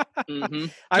 Mm-hmm.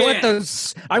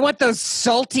 I want those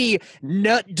salty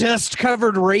nut dust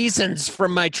covered raisins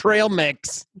from my trail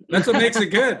mix. That's what makes it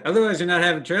good. Otherwise, you're not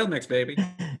having trail mix, baby.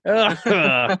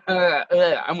 I'm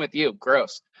with you.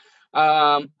 Gross.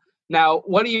 Now,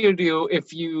 what do you do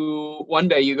if one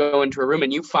day you go into a room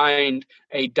and you find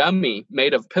a dummy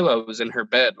made of pillows in her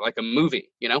bed, like a movie,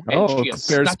 and she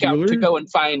snuck out to go and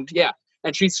find,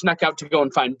 and she snuck out to go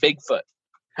and find Bigfoot.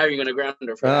 How are you going to ground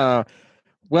her for that?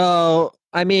 Well,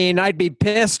 I mean, I'd be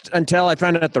pissed until I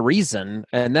found out the reason,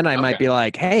 and then I might be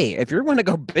like, hey, if you want to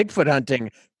go Bigfoot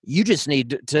hunting, you just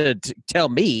need to tell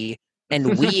me,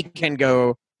 and we can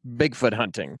go Bigfoot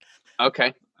hunting.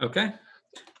 Okay.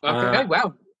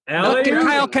 Wow. Look at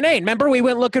Kyle Kinane. Remember, we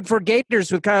went looking for gators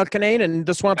with Kyle Kinane in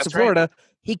the swamps of Florida. Right.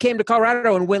 He came to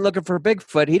Colorado and went looking for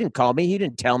Bigfoot. He didn't call me. He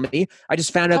didn't tell me. I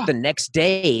just found out the next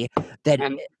day that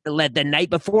the night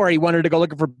before he wanted to go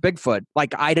looking for Bigfoot.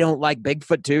 Like, I don't like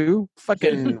Bigfoot too.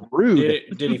 Fucking rude.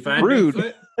 Did he find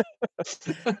rude.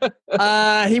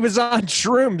 Bigfoot? He was on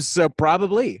shrooms, so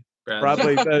probably.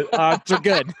 Probably the odds are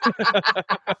good.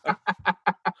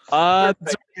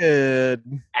 Odds are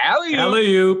good.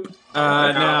 Alley-oop.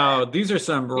 Now, these are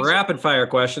some rapid-fire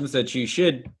questions that you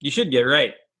should get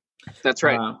right. That's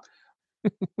right.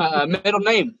 Middle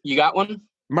name. You got one?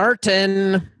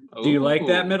 Martin. Do you like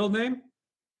that middle name?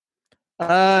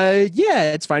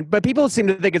 Yeah, it's fine. But people seem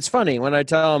to think it's funny when I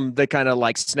tell them they kind of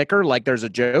like snicker, like there's a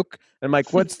joke. I'm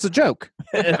like, what's the joke?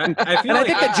 I think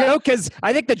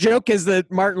the joke is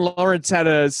that Martin Lawrence had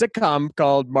a sitcom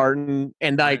called Martin,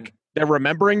 and like they're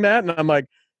remembering that, and I'm like,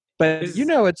 but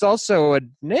it's also a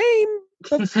name.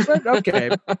 But okay.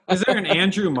 Is there an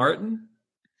Andrew Martin?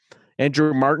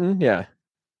 Andrew Martin, yeah.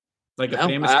 Like a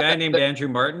famous guy named Andrew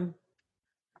Martin?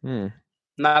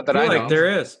 Not that I know.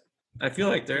 I feel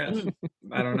like there is.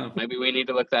 I don't know. Maybe we need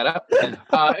to look that up.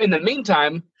 In the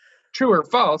meantime, true or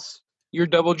false, you're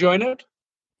double jointed?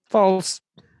 False.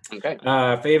 Okay.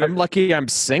 Favorite? I'm lucky I'm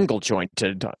single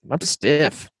jointed. I'm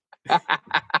stiff.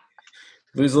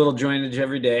 Lose a little jointage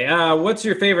every day. What's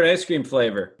your favorite ice cream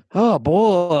flavor? Oh,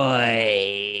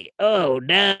 boy. Oh,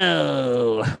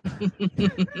 no.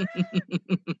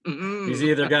 He's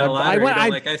either got a lot or you don't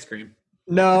like ice cream.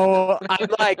 No, I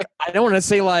don't want to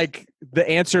say like the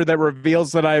answer that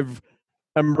reveals that I've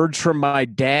emerged from my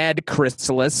dad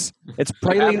chrysalis. It's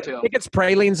praline. I think it's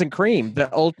pralines and cream,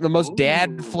 the most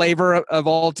dad flavor of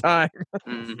all time.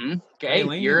 Mm-hmm. Okay,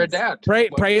 you're a dad.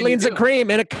 Pralines and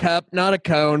cream in a cup, not a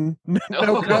cone.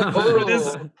 No cone for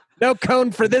this. No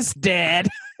cone for this, Dad.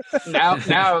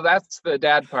 Now that's the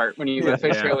dad part when you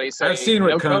officially say I've seen what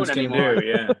no cones cone can anymore. do.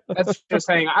 Yeah, that's just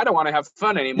saying I don't want to have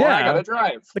fun anymore. I gotta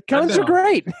drive. The cones are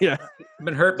great. Yeah, I've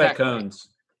been hurt by cones.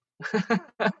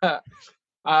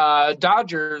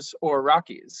 Dodgers or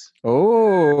Rockies?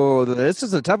 Oh, this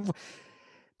is a tough.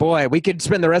 Boy, we could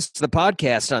spend the rest of the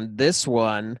podcast on this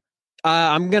one.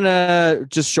 I'm gonna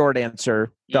just short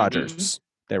answer Dodgers. Mm-hmm.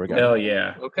 There we go. Hell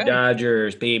yeah. Okay.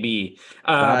 Dodgers, baby.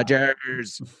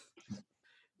 Dodgers.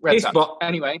 Baseball.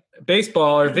 Anyway.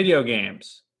 Baseball or video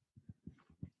games?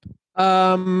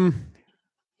 Well,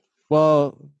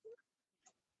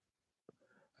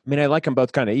 I mean, I like them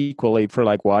both kind of equally for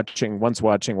like watching, once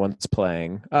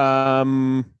playing.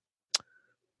 I'd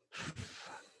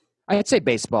say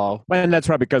baseball. And that's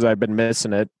probably because I've been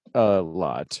missing it a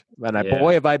lot. And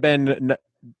boy, have I been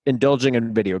indulging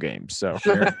in video games. So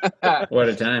sure. What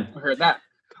a time. I heard that.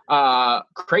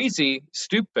 Crazy,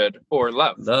 Stupid, or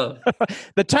Love? Love.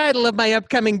 The title of my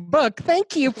upcoming book.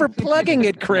 Thank you for plugging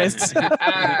it, Chris.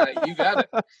 You got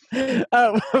it.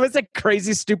 Was it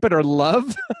Crazy, Stupid, or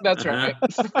Love? That's right.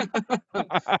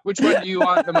 Which one do you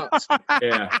want the most?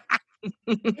 Yeah.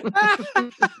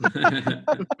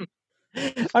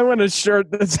 I want a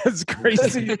shirt that says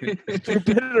Crazy,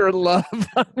 Stupid, or Love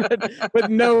with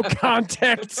no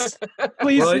context.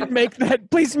 Please make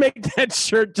that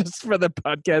shirt just for the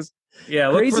podcast. Yeah,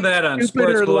 look for that on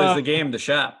Sports Boys The Game, the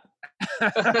shop.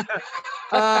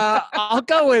 I'll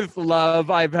go with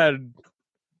Love. I'm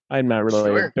not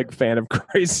really a big fan of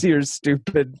Crazy or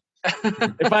Stupid.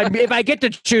 If I get to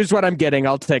choose what I'm getting,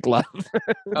 I'll take Love.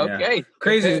 Okay.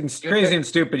 Crazy and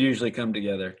Stupid usually come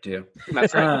together too.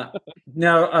 That's right.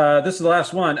 Now, this is the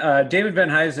last one. David Van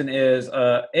Huysen is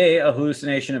a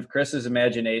hallucination of Chris's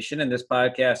imagination, and this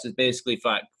podcast is basically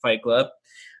Fight Club.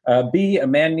 B, a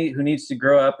man who needs to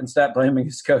grow up and stop blaming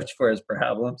his coach for his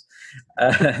problems.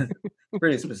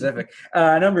 Pretty specific.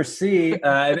 Number C,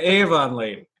 an Avon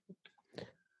lady.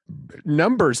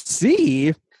 Number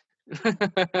C?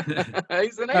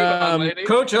 He's an Avon lady.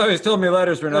 Coach always told me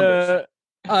letters were numbers.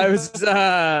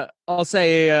 I'll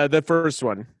say the first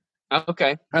one.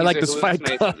 Okay. I like this Fight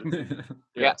Club.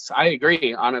 Yes, I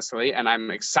agree, honestly, and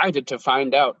I'm excited to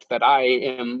find out that I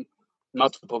am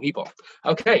multiple people.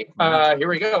 Okay, here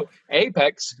we go.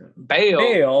 Apex,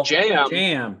 bail,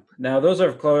 jam. Now, those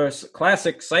are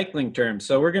classic cycling terms.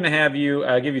 So we're going to have you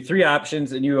give you three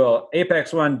options, and you will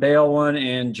Apex one, bail one,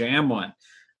 and jam one.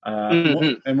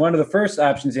 And one of the first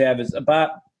options you have is a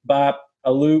bop, bop,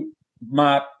 a loop,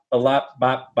 mop, a lop,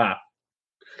 bop, bop.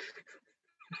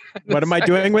 What am I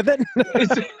doing with it?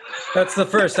 That's the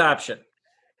first option.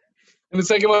 And the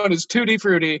second one is Tutti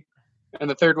Frutti. And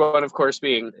the third one, of course,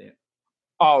 being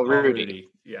All Rudy.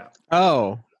 Yeah.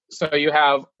 Oh. So you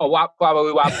have a wop,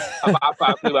 wobble, wop, a wop,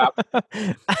 wop, wop,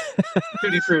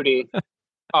 Tutti Frutti,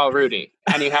 All Rudy.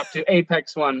 And you have to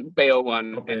Apex one, bail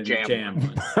one, and jam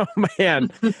one. Oh,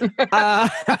 man.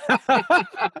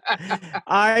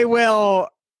 I will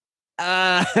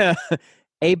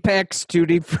Apex,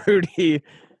 Tutti Frutti.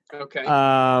 Okay.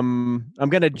 I'm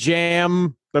going to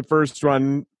jam the first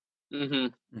one.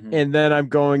 Mm-hmm. And then I'm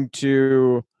going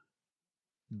to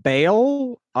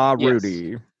bail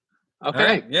Rudy. Okay.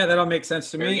 Right. Yeah, that'll make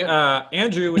sense to me.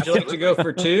 Andrew, would you like to go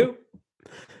for two?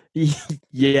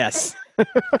 Yes.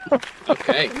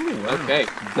 Okay. Okay.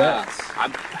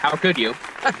 How could you?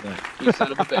 You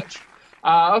son of a bitch.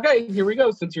 Okay, here we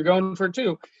go. Since you're going for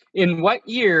two. In what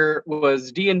year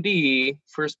was D&D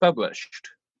first published?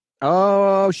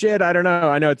 Oh, shit. I don't know.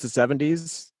 I know it's the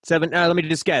 70s. Let me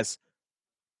just guess.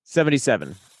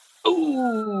 77.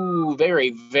 Ooh,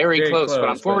 very, very close, but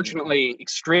unfortunately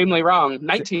extremely wrong.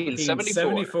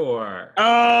 1974.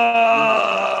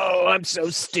 Oh, I'm so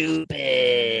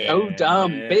stupid. So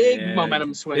dumb. Big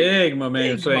momentum swing. Big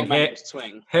momentum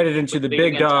swing. Headed into the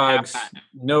Big Dogs,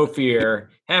 No Fear,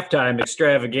 halftime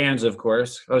extravaganza, of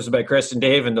course, hosted by Chris and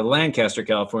Dave in the Lancaster,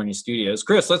 California studios.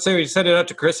 Chris, let's say we send it out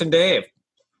to Chris and Dave.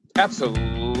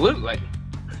 Absolutely.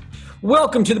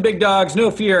 Welcome to the Big Dogs, No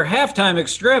Fear halftime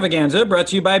extravaganza, brought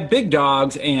to you by Big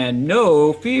Dogs and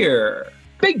No Fear.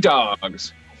 Big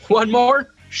Dogs. One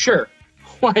more? Sure.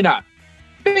 Why not?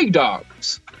 Big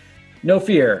Dogs. No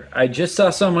Fear. I just saw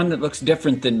someone that looks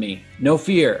different than me. No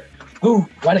Fear. Ooh,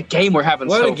 what a game we're having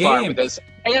so far with this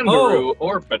Andrew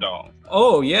Orpidal.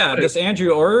 Oh, yeah. This Andrew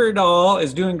Orpidal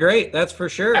is doing great. That's for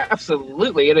sure.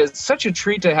 Absolutely. It is such a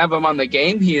treat to have him on the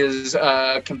game. He is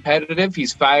competitive.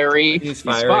 He's fiery. He's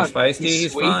fiery. He's feisty.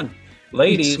 He's fun.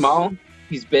 Ladies. He's small.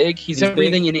 He's big. He's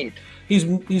everything you need. He's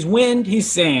wind.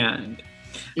 He's sand.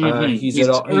 Mm-hmm. He's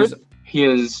earth. He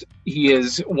is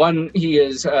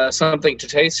something to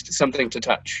taste, something to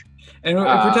touch. And if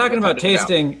we're talking about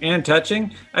tasting and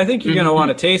touching, I think you're going to want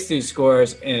to taste these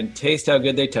scores and taste how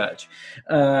good they touch.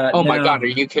 My God, are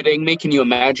you kidding me? Can you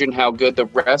imagine how good the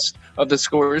rest of the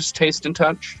scores taste and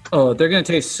touch? Oh, they're going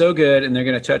to taste so good and they're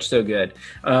going to touch so good.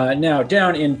 Now,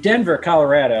 down in Denver,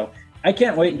 Colorado, I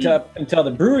can't wait until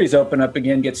the breweries open up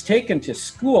again, gets taken to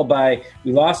school by,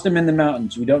 we lost him in the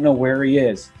mountains. We don't know where he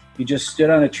is. He just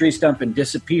stood on a tree stump and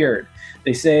disappeared.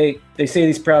 They say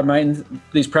these proud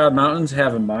mountains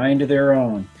have a mind of their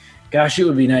own. Gosh, it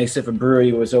would be nice if a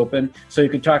brewery was open so you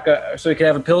could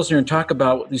have a Pilsner and talk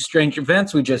about these strange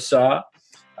events we just saw.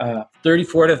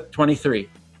 34-23.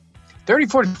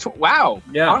 34-20. Wow.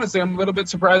 Yeah. Honestly, I'm a little bit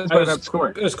surprised by that score.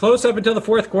 It was close up until the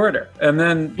fourth quarter, and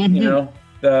then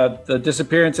the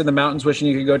disappearance in the mountains, wishing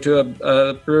you could go to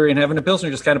a brewery and having a Pilsner,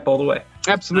 just kind of pulled away.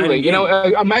 Absolutely.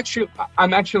 I'm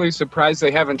actually surprised they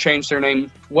haven't changed their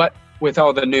name. What with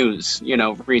all the news,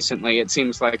 recently, it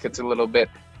seems like it's a little bit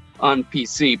on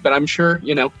PC, but I'm sure,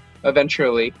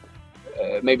 eventually,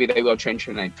 maybe they will change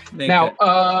their name. Now,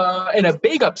 in a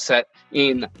big upset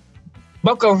in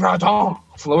Boca Raton,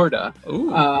 Florida,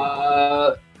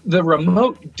 the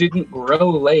remote didn't grow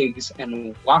legs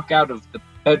and walk out of the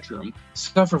bedroom,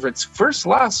 suffer its first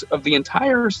loss of the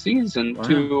entire season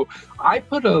to, I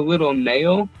put a little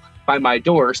nail by my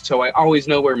door so I always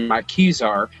know where my keys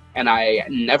are and I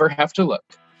never have to look.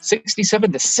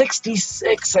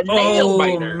 67-66, a nail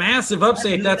biter. Massive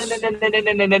upset. That's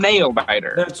a nail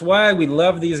biter. That's why we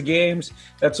love these games.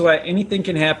 That's why anything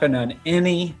can happen on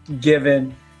any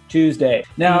given Tuesday.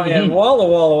 Now, in Walla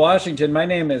Walla, Washington, my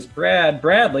name is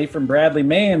Bradley from Bradley,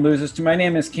 Maine, loses to my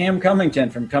name is Cam Cummington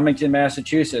from Cummington,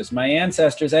 Massachusetts. My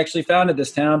ancestors actually founded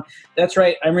this town. That's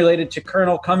right. I'm related to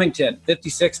Colonel Cummington,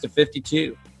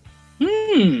 56-52.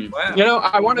 Wow.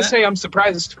 I want to say I'm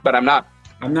surprised, but I'm not.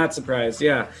 I'm not surprised,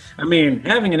 yeah. I mean,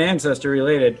 having an ancestor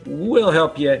related will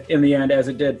help you in the end, as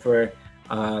it did for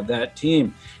that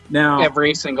team. Now,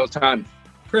 every single time.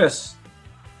 Chris.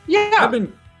 Yeah. I've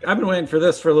been waiting for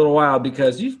this for a little while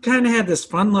because you've kind of had this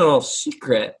fun little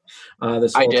secret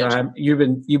this whole time. You've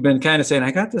been kind of saying,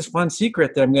 I got this fun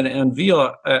secret that I'm going to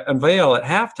unveil at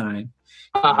halftime.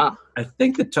 I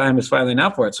think the time is finally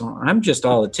now for it. So I'm just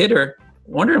all a titter,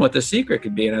 wondering what the secret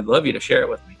could be, and I'd love you to share it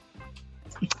with me.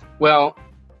 Well,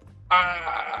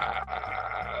 I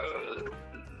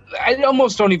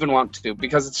almost don't even want to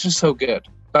because it's just so good,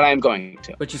 but I'm going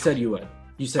to. But you said you would.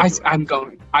 I'm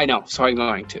going. I know, so I'm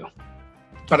going to.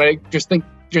 But I just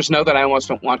know that I almost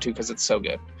don't want to because it's so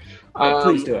good.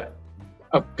 Please do it.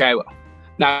 Okay, I will.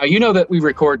 Now, you know that we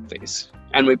record these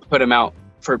and we put them out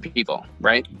for people,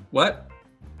 right? What?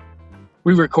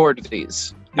 We record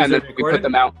these and then we put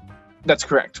them out. That's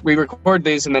correct. We record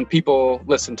these and then people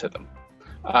listen to them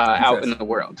out in the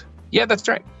world. Yeah, that's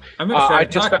right. I'm going to try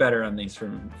to talk better on these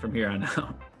from here on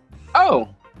out. Oh,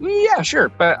 yeah, sure.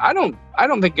 But I don't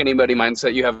think anybody minds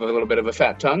that you have a little bit of a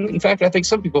fat tongue. In fact, I think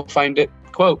some people find it,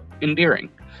 quote, endearing.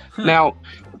 Now,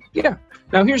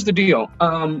 here's the deal.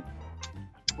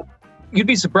 You'd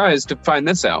be surprised to find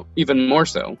this out, even more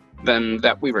so than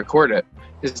that we record it,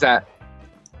 is that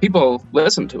people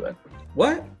listen to it.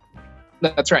 What?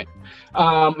 That's right.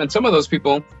 And some of those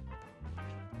people,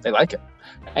 they like it.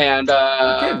 And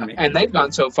they've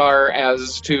gone so far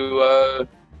as to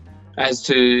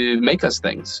make us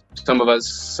things. Some of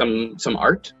us some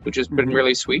art, which has been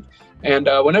really sweet. And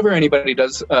whenever anybody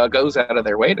goes out of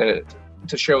their way to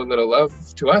show a little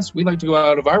love to us, we like to go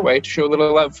out of our way to show a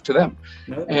little love to them.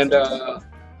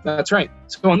 That's right.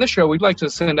 So on this show, we'd like to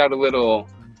send out a little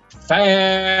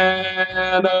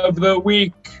Fan of the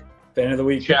Week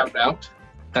shout out.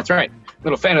 That's right.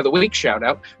 Little fan of the week shout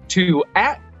out to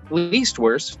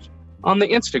 @LeastWorst on the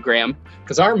Instagram,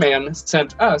 because our man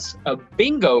sent us a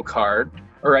bingo card,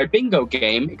 or a bingo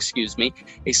game,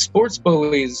 a Sports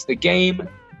Bullies the Game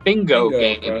bingo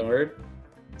game. Card.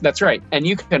 That's right. And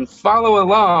you can follow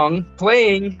along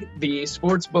playing the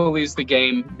Sports Bullies the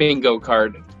Game bingo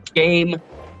card game.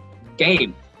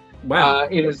 Wow.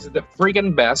 It is the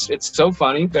friggin' best. It's so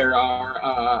funny. There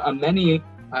are many,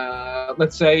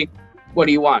 let's say, what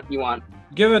do you want? You want?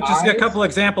 Give it just a couple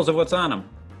examples of what's on them.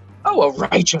 Oh, a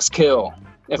righteous kill.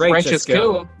 If righteous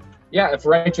kill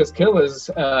is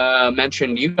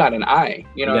mentioned, you got an eye.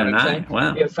 You know what I'm saying?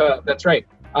 Wow. If that's right.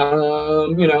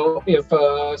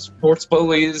 If Sports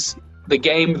Bullies the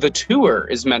Game the Tour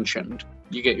is mentioned,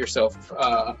 you get yourself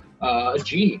a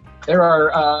G. There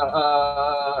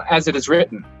are As It Is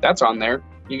Written. That's on there.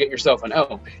 You get yourself an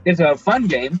O. It's a fun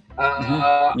game.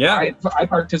 I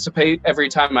participate every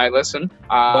time I listen.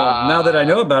 Well, now that I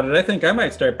know about it, I think I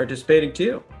might start participating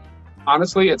too.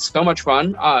 Honestly, it's so much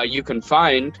fun. You can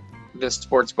find the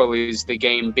Sports Bullies the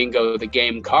Game bingo the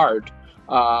game card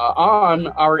on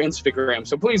our Instagram.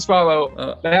 So please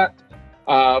follow that.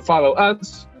 Follow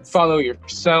us. Follow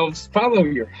yourselves. Follow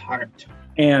your heart.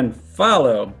 And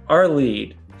follow our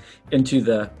lead into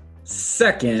the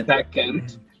second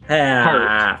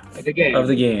half of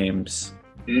the games.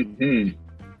 Mm-hmm.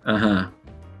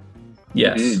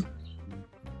 Yes. Mm-hmm.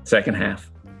 Second half.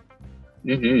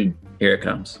 Mm-hmm. Here it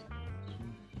comes.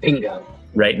 Bingo.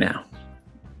 Right now.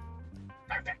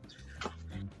 Perfect.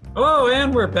 Oh,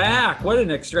 and we're back. What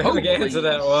an extravaganza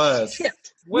that was. Shit.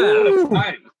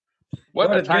 Wow.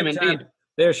 What a time indeed.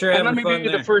 They're sure having fun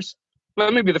there.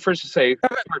 Let me be the first to say,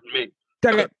 pardon me.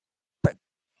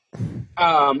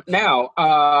 Now,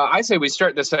 I say we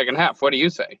start the second half. What do you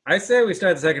say? I say we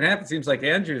start the second half. It seems like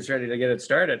Andrew's ready to get it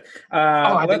started.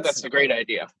 I think that's a great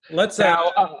idea. Let's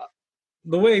the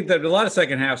way that a lot of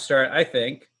second halves start, I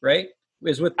think, right,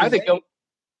 is with. I think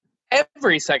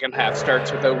every second half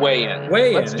starts with a weigh-in.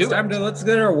 Let's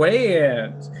get our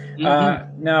weigh-ins.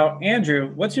 Mm-hmm. Now,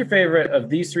 Andrew, what's your favorite of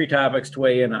these three topics to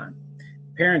weigh in on?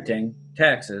 Parenting,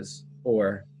 taxes,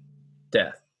 or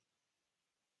death?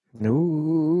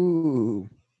 Ooh.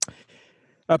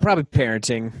 Probably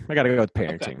parenting. I got to go with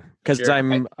parenting because I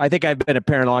think I've been a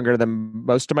parent longer than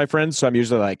most of my friends, so I'm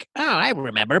usually like, oh, I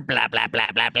remember blah blah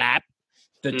blah blah blah.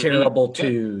 The terrible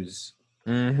twos.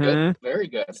 Mm-hmm. Good. Very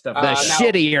good. Stuff the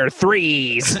shittier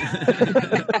threes.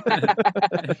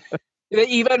 The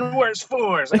even worse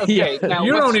fours. Okay, now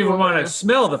you don't even want to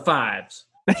smell the fives.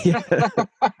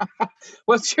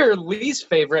 What's your least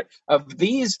favorite of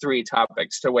these three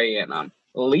topics to weigh in on?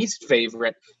 Least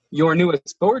favorite, your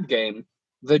newest board game,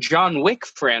 the John Wick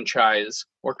franchise,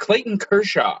 or Clayton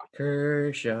Kershaw?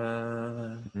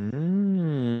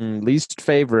 Least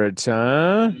favorite,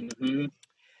 huh? Mm-hmm.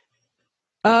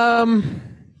 I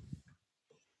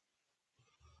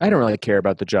don't really care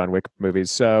about the John Wick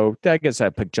movies, so I guess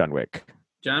I pick John Wick.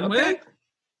 John Wick?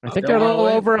 I think they're a little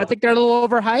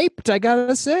overhyped, I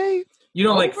gotta say. You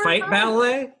don't like fight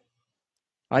ballet?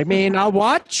 I mean, I'll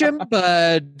watch them,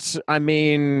 but I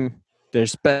mean,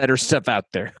 there's better stuff out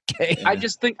there. Okay. I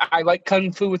just think I like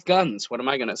kung fu with guns. What am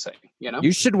I gonna say? You know,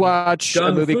 you should watch a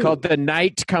movie called The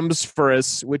Night Comes for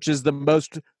Us, which is the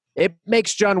most. It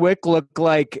makes John Wick look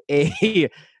like a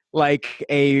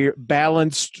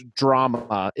balanced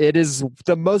drama. It is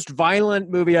the most violent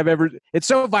movie I've ever. It's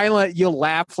so violent you'll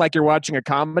laugh like you're watching a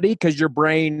comedy because your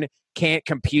brain can't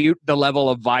compute the level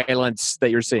of violence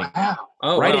that you're seeing. Wow!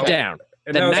 Write it down.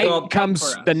 And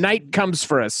The night comes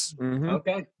for us. Mm-hmm.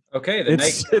 Okay.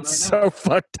 It's so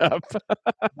fucked up.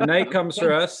 The Night Comes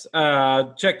for Us.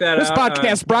 Check that this out.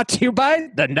 This podcast brought to you by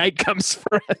The Night Comes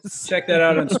for Us. Check that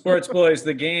out on Sports Bullies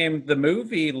the Game, the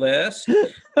movie list.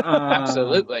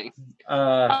 Absolutely.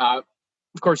 Of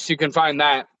course, you can find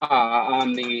that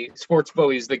on the Sports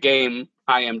Bullies the Game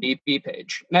IMDb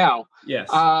page. Now, yes.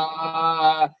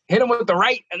 Hit him with the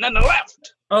right and then the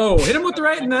left. Oh, hit him with the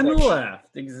right and then the left.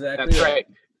 Exactly. That's right.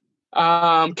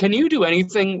 Can you do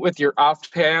anything with your off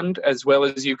hand as well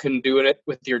as you can do it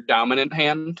with your dominant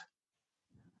hand?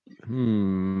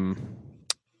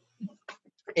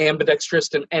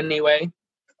 Ambidextrous in any way?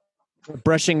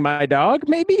 Brushing my dog,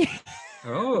 maybe?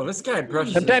 Oh, this guy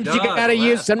brushes Sometimes his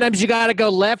dog. Sometimes you gotta go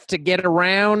left to get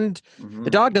around. Mm-hmm. The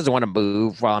dog doesn't want to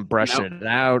move while I'm brushing it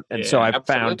out. And so I've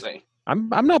found I'm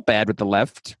not bad with the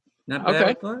left. Not bad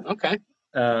with the left? Okay.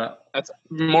 That's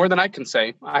more than I can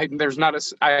say. I have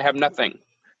nothing.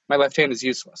 My left hand is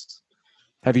useless.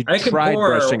 Have you tried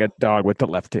brushing a dog with the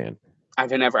left hand?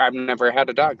 I've never had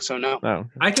a dog, so no. Oh.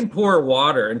 I can pour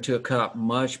water into a cup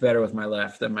much better with my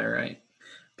left than my right.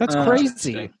 That's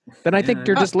crazy. Then I think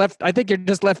you're just left. I think you're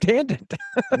just left-handed.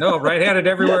 No, right-handed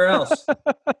everywhere else.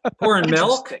 Pouring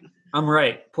milk, I'm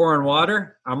right. Pouring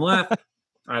water, I'm left.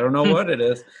 I don't know what it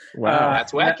is. Wow,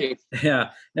 that's wacky.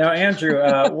 Yeah. Now, Andrew,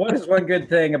 what is one good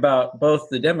thing about both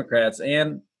the Democrats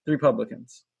and the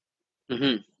Republicans?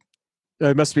 Mm-hmm.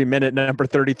 It must be minute number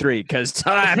 33 because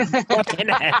I'm looking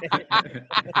at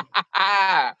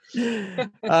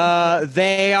it.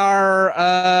 They are.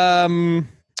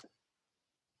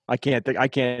 I can't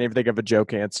even think of a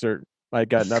joke answer. I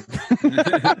got nothing.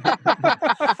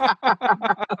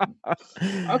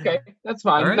 Okay, that's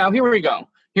fine. Right. Now here we go.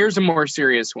 Here's a more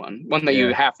serious one that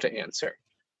you have to answer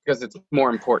because it's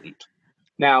more important.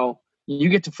 Now you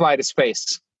get to fly to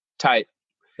space. Tight.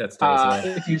 That's tight.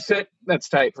 If you sit, that's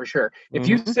tight for sure. If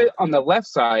you sit on the left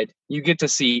side, you get to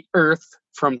see Earth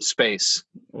from space.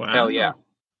 Wow. Hell yeah.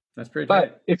 That's pretty tight.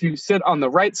 But if you sit on the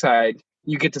right side,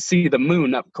 you get to see the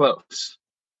moon up close.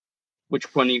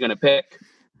 Which one are you going to pick?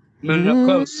 Moon up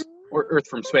close or Earth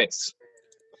from space?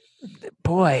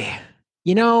 Boy,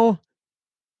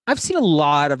 I've seen a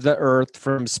lot of the Earth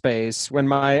from space. When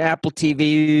my Apple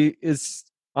TV is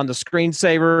on the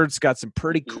screensaver, it's got some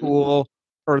pretty cool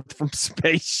Earth from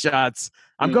space shots.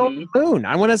 I'm going moon.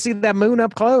 I want to see that moon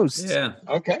up close. Yeah.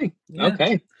 Okay. Yeah.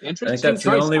 Okay. Interesting. I think that's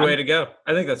the only way to go.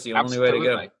 I think that's the only way to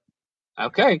go.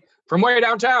 Okay. From way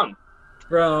downtown.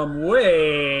 From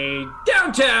way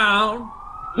downtown.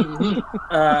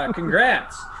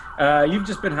 Congrats. You've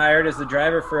just been hired as the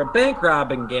driver for a bank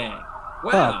robbing gang.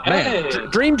 Wow. Oh, man. Hey.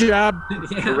 Dream job.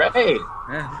 Yeah. Right.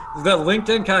 The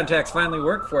LinkedIn contacts finally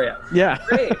work for you. Yeah.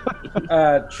 Great.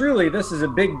 Truly, this is a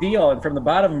big deal. And from the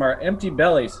bottom of our empty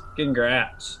bellies,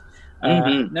 congrats.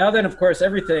 Now then, of course,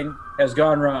 everything has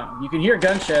gone wrong. You can hear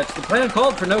gunshots. The plan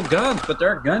called for no guns, but there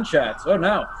are gunshots. Oh,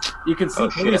 no. You can see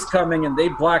police coming, and they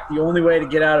block the only way to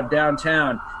get out of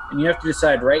downtown. And you have to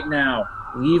decide right now,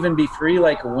 leave and be free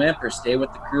like a wimp or stay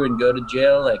with the crew and go to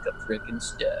jail like a frickin'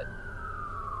 stud.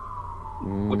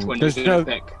 Which one do you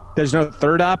think? There's no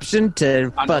third option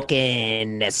to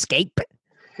fucking escape.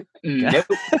 Nope.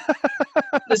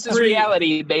 This is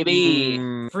reality, baby.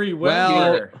 Free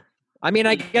will. I mean,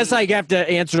 I guess I have to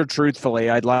answer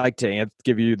truthfully. I'd like to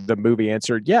give you the movie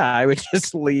answer. Yeah, I would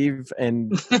just leave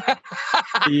and.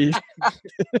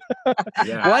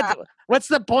 What's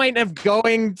the point of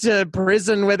going to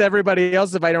prison with everybody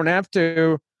else if I don't have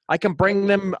to? I can bring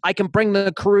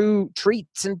the crew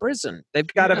treats in prison. They've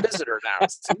got a visitor now.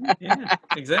 Yeah,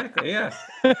 exactly. Yeah.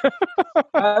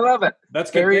 I love it.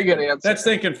 That's very good answer. That's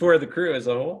thinking for the crew as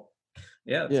a whole.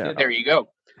 Yeah. Good. There you go.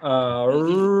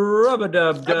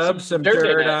 Rub-a-dub-dub, some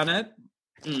dirt on it.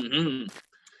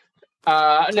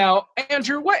 Now,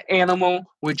 Andrew, what animal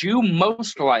would you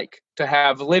most like to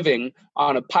have living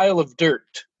on a pile of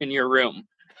dirt in your room?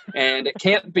 And it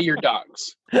can't be your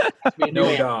dogs.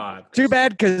 No dog. Too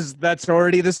bad, because that's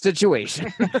already the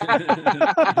situation.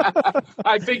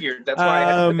 I figured. That's why I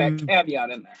had to put that caveat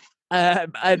in there.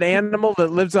 An animal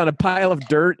that lives on a pile of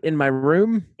dirt in my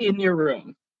room? In your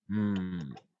room.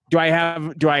 Do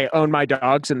I own my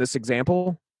dogs in this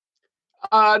example?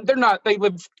 They're not. They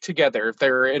live together.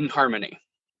 They're in harmony.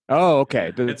 Oh,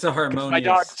 okay. It's a harmonious. My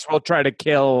dogs will try to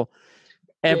kill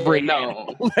every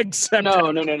animal except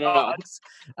no.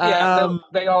 Yeah,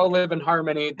 they all live in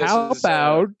harmony. How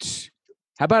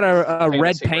about a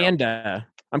red panda?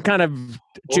 I'm kind of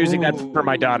choosing that for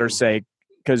my daughter's sake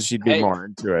because she'd be more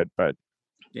into it. But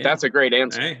that's a great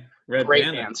answer. Hey, great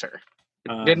answer.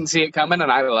 Didn't see it coming,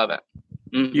 and I love it.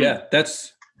 Yeah,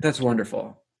 that's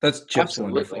wonderful. That's just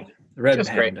wonderful. Red just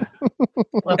panda.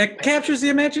 It captures the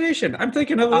imagination. I'm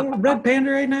thinking of a little red panda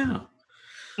right now.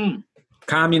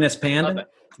 Communist panda,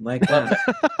 like that.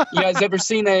 You guys ever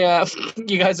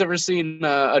seen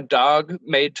a dog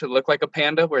made to look like a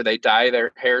panda, where they dye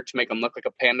their hair to make them look like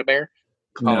a panda bear?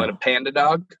 Call it a panda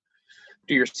dog.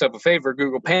 Do yourself a favor,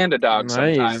 Google panda dog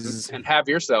sometimes, and have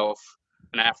yourself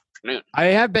an afternoon.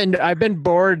 I've been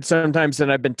bored sometimes,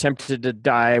 and I've been tempted to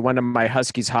dye one of my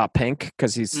huskies hot pink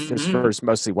because his fur is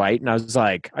mostly white, and I was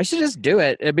like, I should just do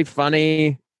it. It'd be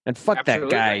funny, and fuck that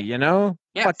guy, Yeah,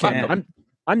 fuck him.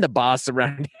 I'm the boss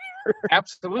around here.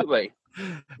 Absolutely.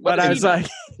 But I was like,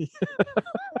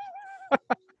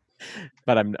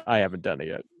 but I haven't done it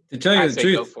yet. To tell you the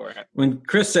truth, when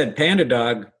Chris said panda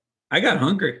dog, I got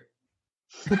hungry.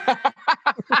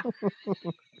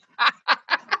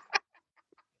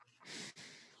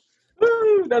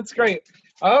 Woo, that's great.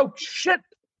 Oh, shit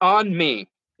on me.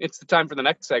 It's the time for the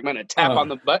next segment. And tap on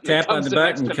the button. Tap on the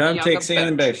button. Come take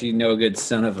Sand back, you no good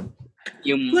son of a...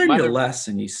 Learn your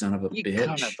lesson, you son of a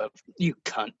bitch. You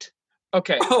cunt.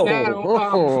 Okay. Oh.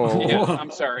 Now, yeah,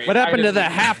 I'm sorry. What happened to the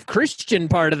half Christian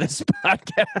part of this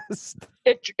podcast?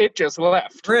 It just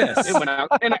left. Chris. It went out,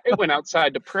 and it went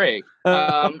outside to pray.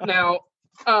 Now,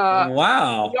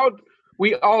 wow.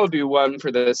 We all do one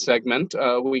for this segment.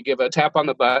 We give a tap on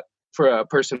the butt for a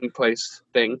person, place,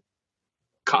 thing,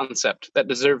 concept that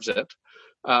deserves it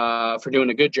for doing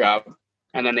a good job,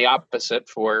 and then the opposite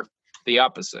for the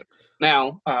opposite.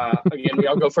 Now, again, we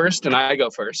all go first, and I go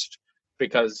first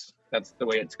because that's the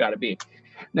way it's got to be.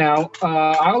 Now,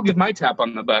 I'll give my tap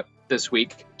on the butt this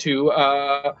week to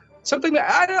something that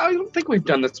I don't think we've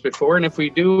done this before, and if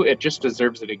we do, it just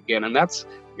deserves it again, and that's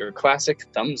your classic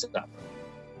thumbs up.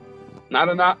 Not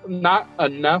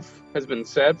enough has been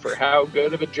said for how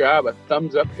good of a job a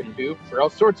thumbs up can do for all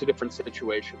sorts of different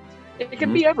situations. It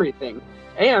can be everything.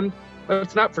 And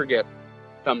let's not forget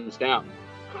thumbs down.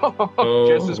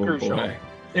 Just as crucial. Boy.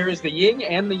 There is the yin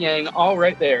and the yang all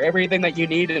right there. Everything that you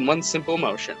need in one simple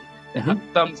motion.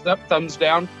 Thumbs up, thumbs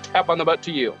down, tap on the butt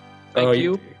to you. Thank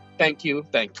you.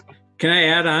 Can I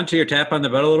add on to your tap on the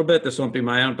butt a little bit? This won't be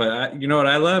my own, but you know what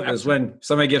I love is when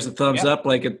somebody gives a thumbs up,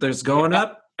 like there's going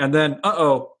up, and then,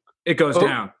 it goes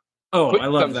down. Oh, I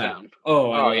love that. Down. Oh,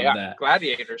 I love that.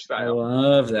 Gladiator style. I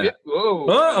love that.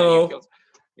 Whoa.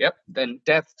 Yep, then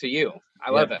death to you. I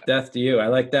love it. Death to you. I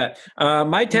like that.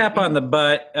 My tap on the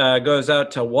butt goes out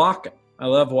to walking. I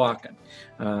love walking.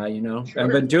 Sure.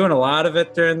 I've been doing a lot of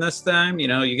it during this time.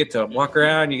 You get to walk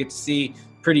around. You get to see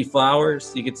pretty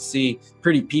flowers. You get to see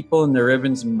pretty people in their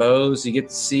ribbons and bows. You get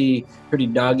to see pretty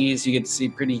doggies. You get to see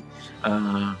pretty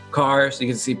cars. You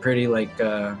get to see pretty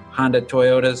Honda,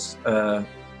 Toyotas,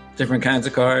 different kinds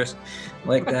of cars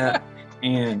like that.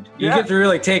 And you get to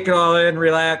really take it all in,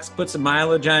 relax, put some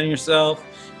mileage on yourself,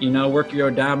 work your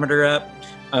odometer up.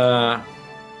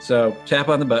 So tap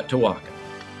on the butt to walk.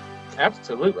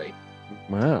 Absolutely.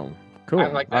 Wow. Cool. I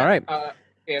like that. All right.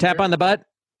 Tap on the butt.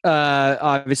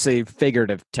 Obviously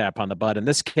figurative tap on the butt. In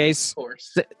this case,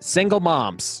 single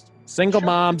moms.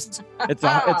 It's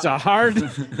a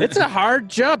hard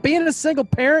job. Being a single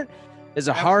parent is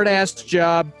a hard ass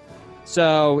job.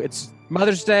 So it's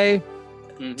Mother's Day.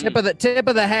 Tip of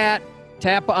the hat,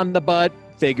 tap on the butt,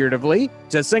 figuratively,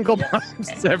 to single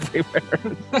moms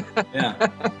everywhere. Yeah.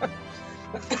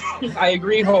 I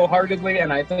agree wholeheartedly,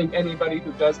 and I think anybody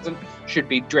who doesn't should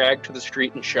be dragged to the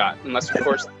street and shot, unless, of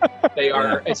course, they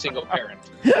are a single parent.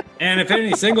 And if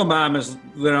any single mom is,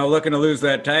 looking to lose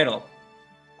that title,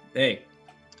 hey.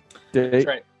 That's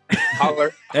right.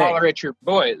 Holler at your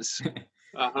boys.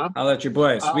 Holler at your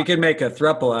boys. We can make a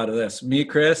throuple out of this. Me,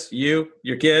 Chris, you,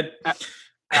 your kid.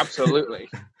 Absolutely.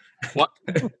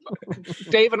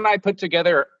 Dave and I put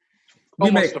together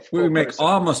we make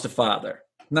almost a father.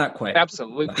 Not quite.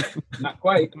 Absolutely. Not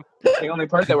quite. The only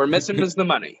part that we're missing is the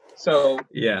money. So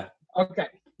yeah. Okay.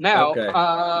 Now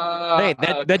hey,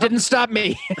 that didn't stop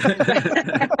me.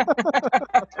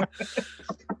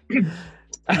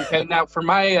 Okay, now for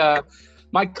my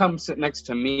come sit next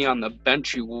to me on the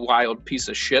bench, you wild piece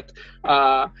of shit.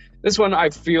 This one I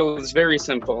feel is very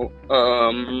simple.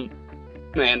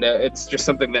 And it's just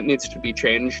something that needs to be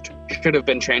changed. Should have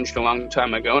been changed a long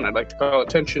time ago, and I'd like to call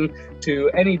attention to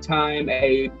any time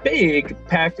a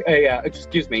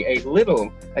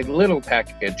little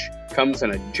package comes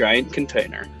in a giant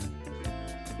container.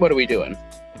 What are we doing?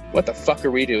 What the fuck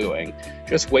are we doing?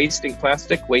 Just wasting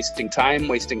plastic, wasting time,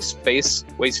 wasting space,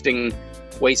 wasting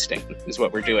is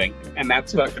what we're doing, and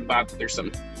that's fucking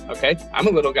bothersome. Okay, I'm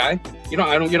a little guy. You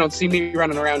don't see me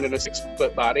running around in a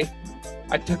 6-foot body.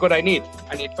 I took what I need.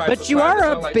 I need 5 But you are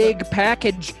a big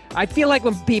package. I feel like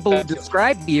when people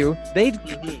describe you, they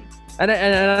and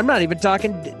I'm not even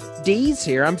talking D's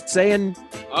here. I'm saying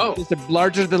just a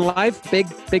larger than life, big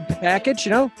package.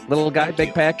 Little guy,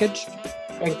 big package.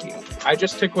 Thank you. I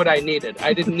just took what I needed.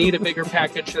 I didn't need a bigger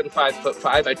package than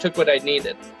 5'5". I took what I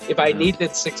needed. If I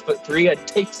needed 6'3", I'd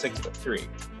take 6'3".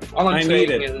 All I'm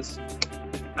saying is,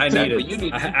 I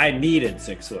needed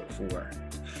 6'4".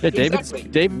 Yeah,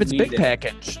 David's big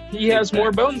package. He has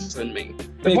more bones than me.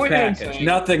 Big package,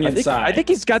 nothing inside. I think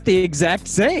he's got the exact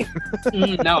same.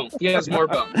 No, he has more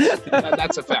bones.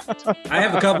 That's a fact. I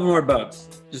have a couple more bones.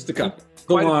 Just a couple.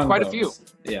 Quite a few.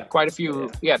 Yeah. Quite a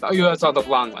few. Yeah, you have all the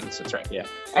long ones. That's right. Yeah.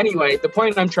 Anyway, the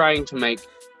point I'm trying to make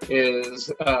is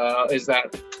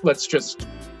that let's just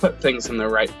put things in the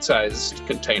right sized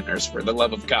containers for the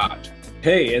love of God.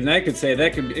 Hey, and I could say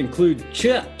that could include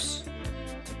chips.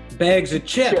 Bags of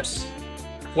chips.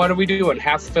 What are we doing?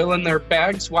 Half filling their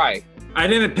bags? Why? I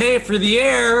didn't pay for the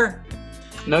air.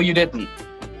 No, you didn't.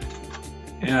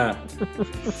 Yeah.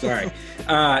 Sorry.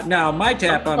 Now, my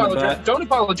tap on the butt. Don't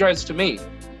apologize to me.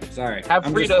 Sorry. Have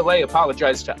Frito-Lay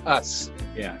apologize to us.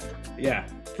 Yeah. Yeah.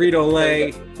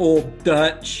 Frito-Lay, Old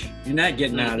Dutch. You're not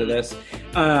getting out of this.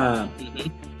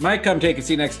 My come take a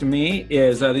seat next to me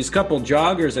is these couple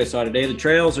joggers I saw today. The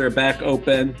trails are back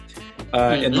open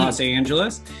in Los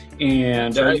Angeles.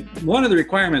 And one of the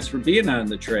requirements for being on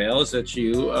the trail is that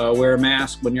you wear a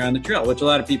mask when you're on the trail, which a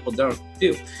lot of people don't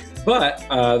do. But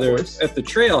there was, at the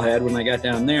trailhead, when I got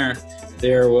down there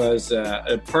was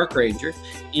a park ranger,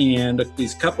 and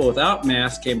these couple without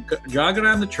masks came jogging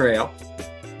on the trail.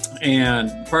 And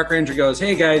the park ranger goes,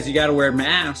 "Hey guys, you got to wear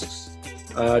masks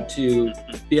to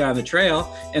be on the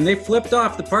trail." And they flipped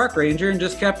off the park ranger and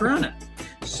just kept running.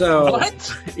 So,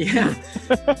 what? Yeah.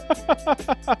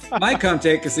 My come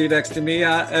take a seat next to me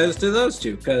as to those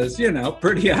two, because,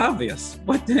 pretty obvious.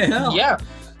 What the hell? Yeah.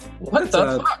 What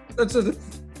the fuck?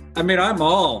 I mean, I'm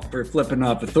all for flipping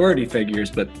off authority figures,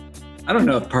 but I don't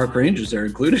know if park rangers are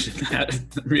included in that,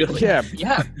 really. Yeah.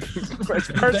 As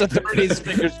far as authority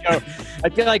figures go, I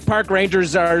feel like park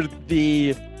rangers are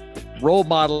the role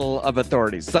model of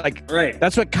authorities. Like, right.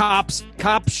 That's what cops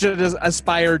should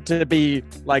aspire to be,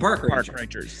 like park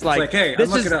rangers. It's like, hey, I'm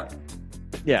looking out.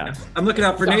 Yeah. I'm looking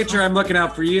out for nature. I'm looking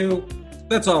out for you.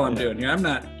 That's all I'm doing here. I'm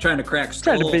not trying to crack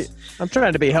skulls. I'm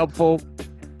trying to be helpful.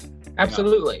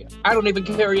 Absolutely. I don't even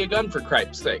carry a gun for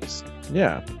cripes things.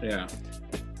 Yeah. Yeah.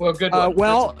 Well, good one.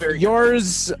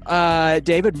 Yours,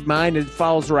 David, mine, it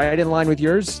falls right in line with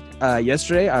yours.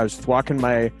 Yesterday, I was walking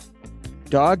my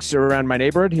dogs around my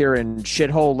neighborhood here in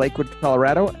shithole Lakewood,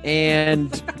 Colorado,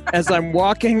 and as I'm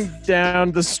walking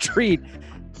down the street,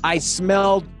 I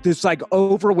smelled this like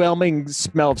overwhelming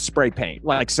smell of spray paint,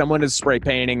 like someone is spray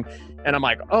painting, and I'm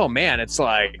like, oh man,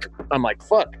 I'm like,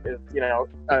 fuck, I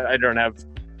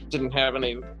didn't have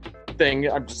anything.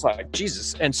 I'm just like,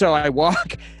 Jesus. And so I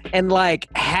walk, and like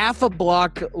half a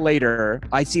block later,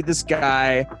 I see this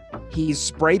guy. He's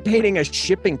spray painting a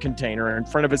shipping container in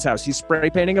front of his house. He's spray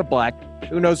painting it black.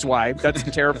 Who knows why? That's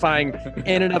terrifying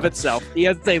in and of itself. He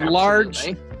has a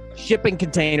large shipping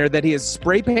container that he is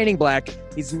spray painting black.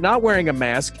 He's not wearing a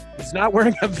mask. He's not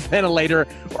wearing a ventilator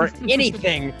or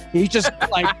anything. He's just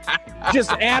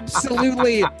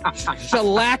absolutely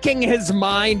shellacking his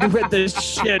mind with this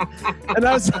shit. And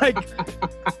I was like,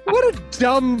 what a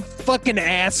dumb fucking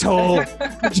asshole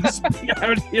to just be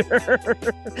out here.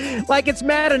 Like, it's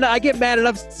mad enough. I get mad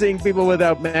enough seeing people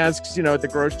without masks, at the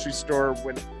grocery store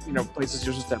when, places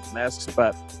just have masks.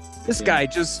 But this guy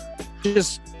just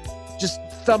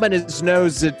thumbing his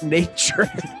nose at nature.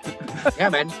 Yeah,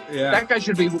 man. Yeah. That guy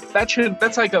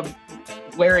that's like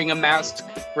wearing a mask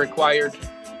required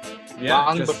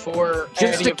long before.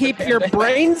 Just to keep your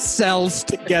brain cells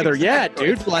together. Yeah,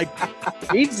 dude. Like,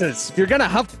 Jesus. If you're going to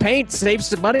huff paint, save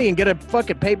some money and get a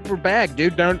fucking paper bag,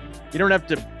 dude. You don't have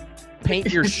to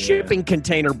paint your shipping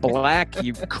container black,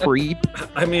 you creep.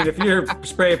 I mean, if you're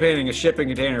spray painting a shipping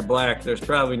container black, there's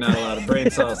probably not a lot of brain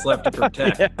cells left to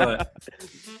protect, but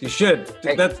you should.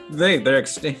 They're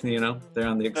extinct, they're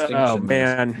on the extinction. Oh,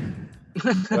 man.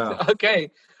 Wow. Okay.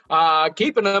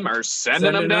 Keeping them or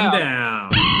sending them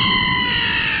down.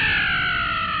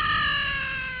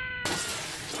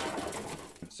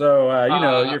 So,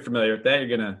 you're familiar with that.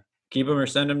 You're going to keep them or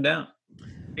send them down.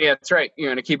 Yeah, that's right. You're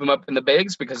going to keep them up in the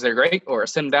bigs because they're great, or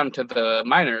send them down to the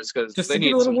minors because they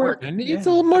need some work. It needs a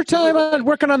little more time on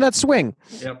working on that swing.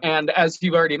 Yep. And as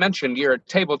you've already mentioned, you're a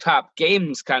tabletop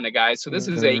games kind of guy, so this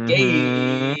is a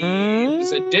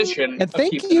games edition. And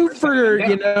thank you for,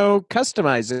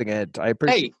 customizing it. I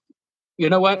appreciate it. You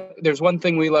know what? There's one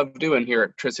thing we love doing here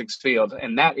at Trisix Field,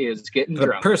 and that is getting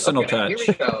drunk. Personal touch. Here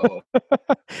we go.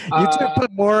 You two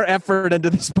put more effort into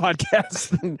this podcast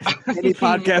than any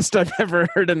podcast I've ever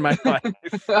heard in my life.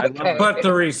 Okay. But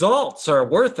the results are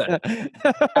worth it.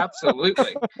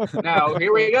 Absolutely. Now,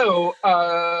 here we go.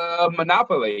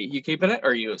 Monopoly. You keeping it or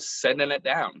are you sending it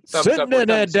down? Sending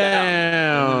it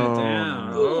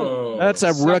down. Oh, that's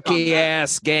a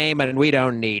rookie-ass game, and we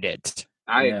don't need it.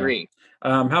 I agree.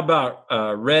 How about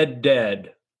Red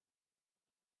Dead?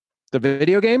 The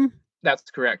video game?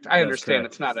 That's correct. I understand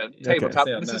it's not a tabletop.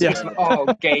 Okay. This is an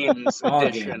all games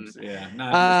edition. Games.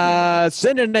 Yeah.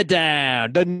 Sending it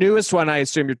down. The newest one, I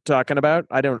assume you're talking about.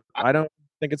 I don't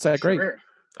think it's that great.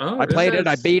 Oh, I played it.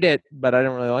 I beat it, but I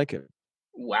don't really like it.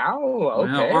 Wow.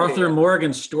 Okay. Wow. Arthur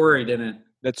Morgan's story didn't.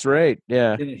 That's right.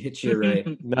 Yeah. Didn't hit you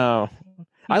right. No.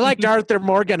 I liked Arthur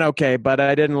Morgan. Okay, but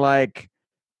I didn't like.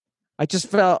 I just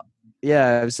felt.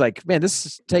 Yeah, I was like, man, this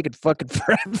is taking fucking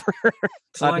forever.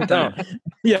 It's a long time.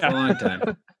 Yeah, it's a long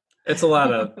time. It's a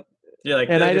lot of. You're like,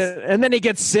 and then he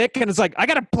gets sick, and it's like, I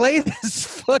gotta play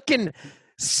this fucking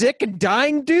sick and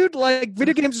dying, dude. Like,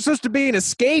 video games are supposed to be an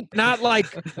escape, not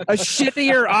like a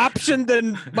shittier option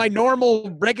than my normal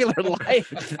regular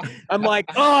life. I'm like,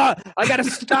 oh, I gotta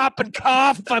stop and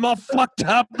cough. I'm all fucked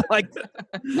up. Like,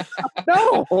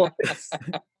 no.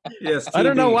 Yes, I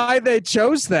don't know why they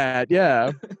chose that.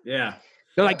 Yeah. Yeah.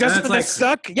 They're like, doesn't this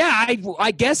suck? Yeah,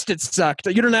 I guessed it sucked.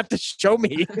 You don't have to show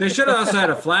me. They should have also had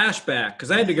a flashback,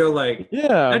 because I had to go I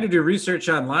had to do research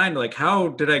online. Like, how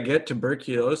did I get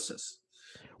tuberculosis?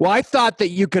 Well, I thought that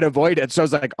you could avoid it, so I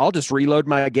was like, I'll just reload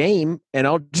my game and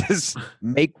I'll just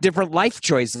make different life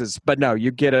choices. But no,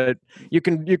 you get it. You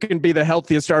can be the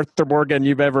healthiest Arthur Morgan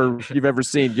you've ever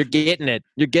seen. You're getting it.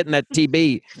 You're getting that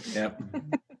TB. Yep.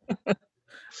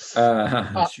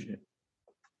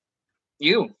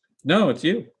 You. No, it's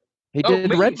you. He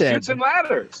did Red Dead. Shoots and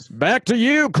Ladders. Back to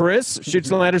you, Chris. Shoots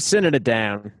and Ladders, sending it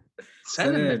down.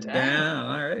 Sending it down.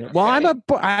 All right. Well, I'm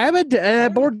a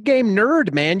board game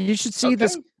nerd, man. You should see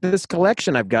this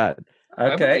collection I've got.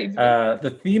 Okay.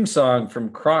 The theme song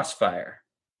from Crossfire.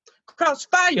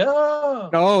 Crossfire.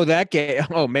 Oh, that game.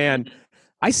 Oh, man.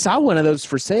 I saw one of those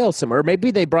for sale somewhere. Maybe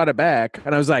they brought it back,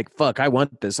 and I was like, "Fuck, I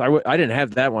want this." I didn't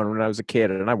have that one when I was a kid,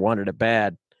 and I wanted it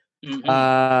bad.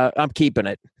 Mm-hmm. I'm keeping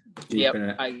it.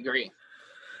 Yep, I agree.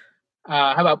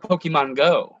 How about Pokemon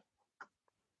Go?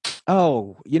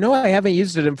 Oh, I haven't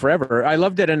used it in forever. I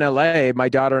loved it in LA. My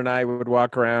daughter and I would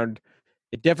walk around.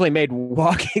 It definitely made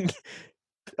walking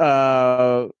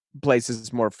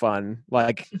places more fun.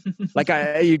 Like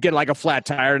you get like a flat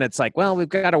tire, and it's like, well, we've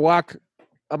got to walk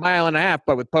a mile and a half.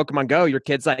 But with Pokemon Go, your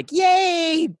kid's like,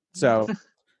 yay! So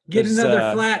get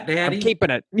another flat, Daddy. I'm keeping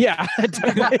it. Yeah.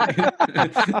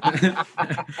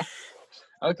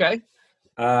 Okay.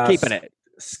 Keeping it.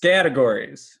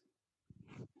 Categories.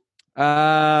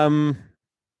 Sending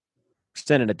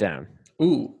it down.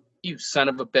 Ooh. You son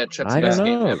of a bitch. That's the best don't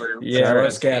game know. ever. Yeah,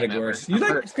 it's categories. You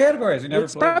like categories. You never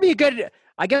It's probably a good.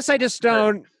 I guess I just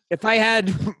don't. If I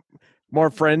had more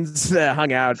friends that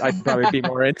hung out, I'd probably be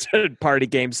more into party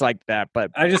games like that. But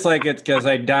I just like it because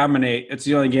I dominate. It's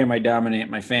the only game I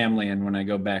dominate my family in when I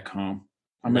go back home.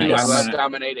 I'm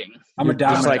dominating. I'm a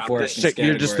dominant force.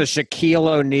 You're just the Shaquille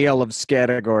O'Neal of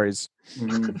categories.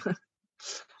 Mm-hmm.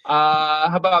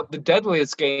 How about the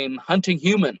deadliest game, Hunting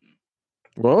Human?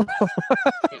 Whoa.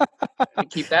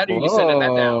 Keep that, or are you sending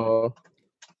that down?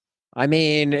 I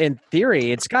mean, in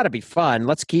theory, it's got to be fun.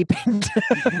 Let's keep it.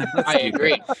 I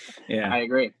agree. Yeah, I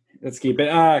agree. Let's keep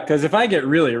it. Because if I get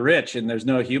really rich and there's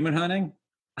no human hunting,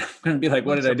 I'm going to be like,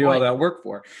 what did I do all that work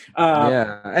for?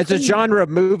 It's a genre of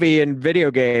movie and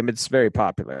video game. It's very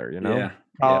popular, Yeah.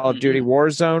 Call of Duty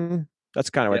Warzone. That's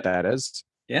kind of what that is.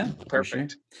 Yeah.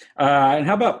 Perfect. Sure. And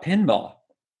how about pinball?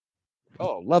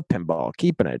 Oh, love pinball.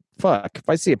 Keeping it. Fuck. If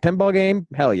I see a pinball game,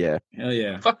 hell yeah. Hell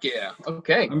yeah. Fuck yeah.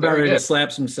 Okay. I'm about ready to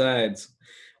slap some sides.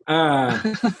 Yeah.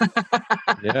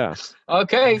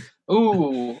 Okay.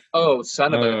 Ooh. Oh,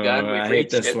 son of a gun. We've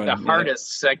reached the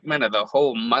hardest segment of the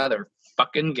whole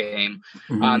motherfucking game.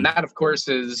 Mm-hmm. And that, of course,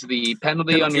 is the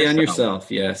penalty on yourself.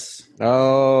 Yes.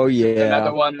 Oh, yeah.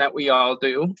 Another one that we all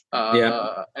do.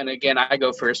 And again, I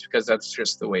go first because that's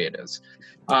just the way it is.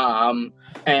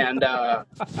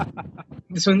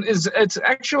 This one it's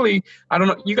actually, I don't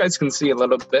know, you guys can see a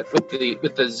little bit with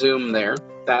the zoom there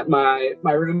that my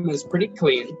room is pretty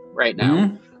clean right now.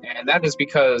 Mm-hmm. And that is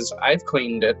because I've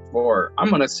cleaned it for, I'm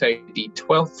going to say, the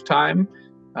 12th time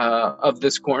of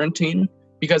this quarantine,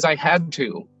 because I had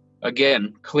to,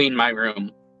 again, clean my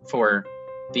room for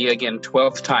the, again,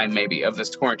 12th time maybe of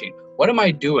this quarantine. What am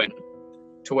I doing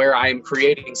to where I am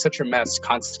creating such a mess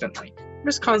constantly? I'm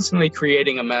just constantly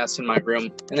creating a mess in my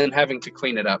room and then having to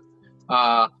clean it up.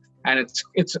 And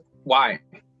it's why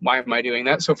am I doing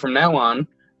that? So from now on,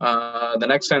 the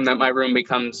next time that my room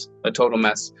becomes a total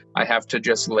mess, I have to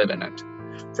just live in it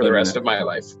for the rest of my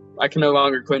life. I can no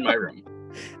longer clean my room.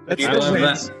 I love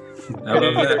that.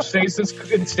 It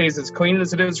stays as clean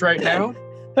as it is right now,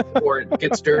 or it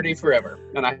gets dirty forever,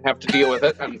 and I have to deal with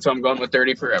it. And so I'm going with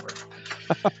dirty forever.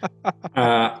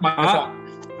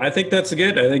 I think that's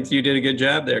good. I think you did a good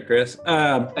job there, Chris.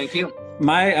 Thank you.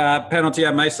 My penalty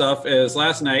on myself is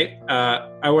last night.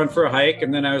 I went for a hike,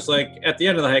 and then I was like, at the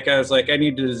end of the hike, I was like, I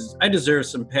deserve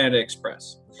some Panda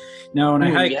Express. Now, when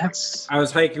I hiked, I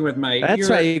was hiking with my. That's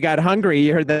why you got hungry.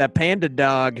 You heard that panda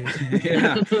dog.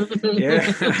 Yeah.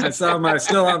 I saw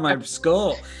still on my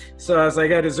skull. So I was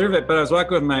like, I deserve it. But I was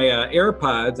walking with my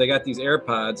AirPods. I got these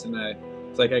AirPods, and I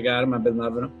was like, I got them. I've been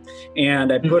loving them.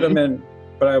 And I put them in,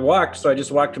 but I walked. So I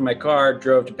just walked to my car,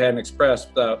 drove to Panda Express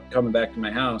without coming back to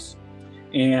my house.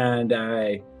 And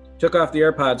I took off the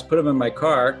AirPods, put them in my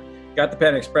car, got the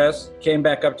Panda Express, came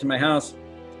back up to my house,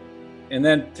 And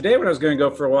then today when I was going to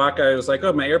go for a walk, I was like,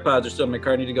 oh, my AirPods are still in my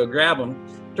car. I need to go grab them.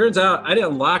 Turns out I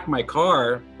didn't lock my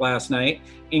car last night,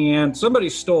 and somebody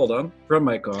stole them from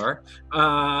my car.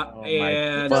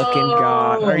 My fucking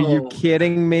God. Are you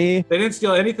kidding me? They didn't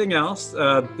steal anything else.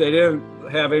 They didn't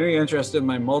have any interest in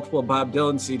my multiple Bob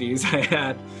Dylan CDs I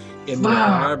had in my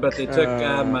car, but they took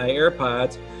my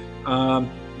AirPods.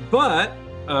 But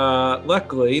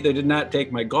luckily, they did not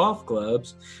take my golf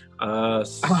clubs.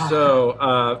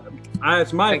 So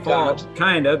it's my fault,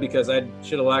 kind of, because I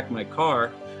should have locked my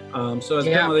car. So I was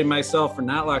penalizing myself for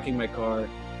not locking my car.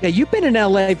 Yeah, you've been in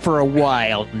LA for a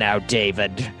while now,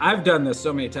 David. I've done this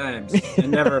so many times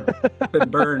and never been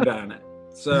burned on it.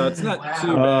 So it's not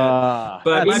too bad.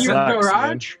 But in your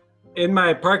garage? In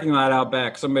my parking lot out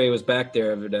back, somebody was back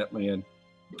there evidently and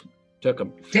took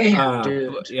them. Damn,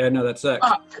 dude. Yeah, no, that sucks.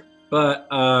 But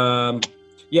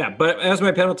but as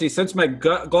my penalty, since my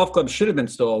golf club should have been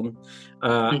stolen,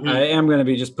 I am going to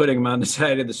be just putting them on the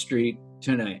side of the street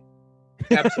tonight.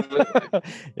 Absolutely.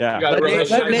 Yeah.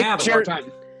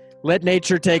 Let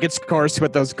nature take its course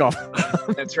with those golf.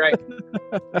 That's right.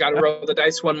 Got to roll the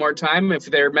dice one more time. If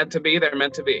they're meant to be, they're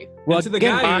meant to be. Well, to the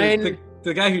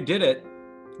guy who did it,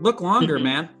 look longer,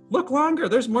 man. Look longer.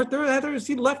 There's more.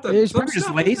 He left them. He's probably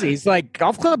just lazy. He's like,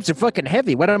 golf clubs are fucking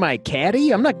heavy. What am I,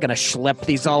 caddy? I'm not gonna schlep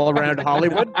these all around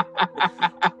Hollywood.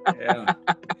 Yeah.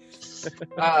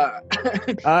 How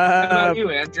about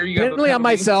you, Andrew? You penalty on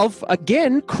myself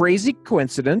again. Crazy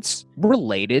coincidence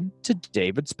related to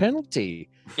David's penalty.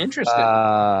 Interesting.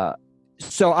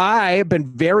 So I've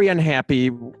been very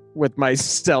unhappy with my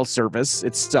cell service.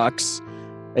 It sucks.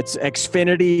 It's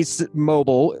Xfinity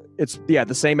Mobile. It's the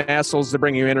same assholes that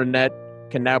bring you internet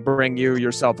can now bring you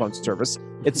your cell phone service.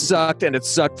 It sucked, and it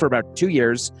sucked for about 2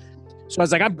 years. So I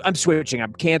was like, I'm switching.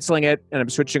 I'm canceling it, and I'm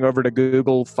switching over to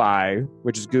Google Fi,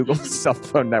 which is Google's cell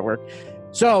phone network.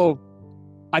 So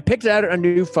I picked out a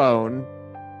new phone,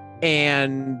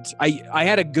 and I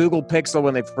had a Google Pixel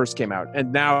when they first came out,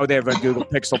 and now they have a Google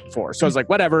Pixel 4. So I was like,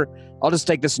 whatever. I'll just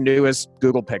take this newest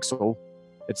Google Pixel.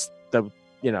 It's the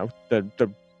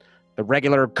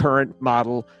regular current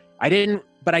model. I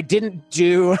didn't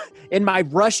do, in my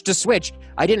rush to switch,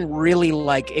 I didn't really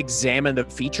examine the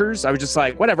features. I was just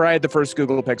like, whatever, I had the first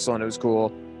Google Pixel and it was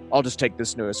cool. I'll just take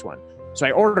this newest one. So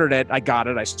I ordered it, I got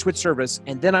it, I switched service,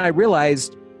 and then I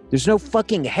realized there's no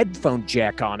fucking headphone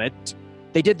jack on it.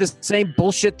 They did the same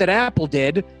bullshit that Apple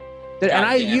did. And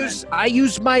I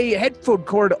use my headphone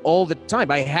cord all the time.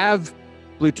 I have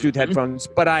Bluetooth headphones,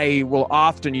 but I will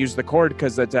often use the cord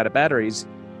because it's out of batteries.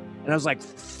 And I was like,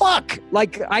 fuck,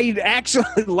 I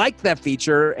actually like that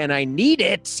feature and I need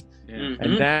it. Mm-hmm.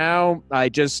 And now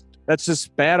that's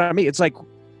just bad on me. It's like,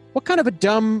 what kind of a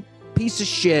dumb piece of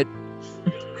shit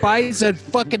buys a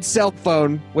fucking cell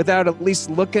phone without at least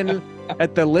looking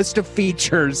at the list of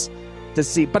features to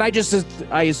see? But I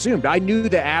assumed, I knew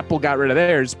that Apple got rid of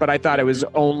theirs, but I thought it was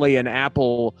only an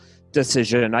Apple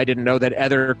decision. I didn't know that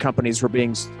other companies were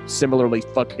being similarly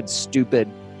fucking stupid.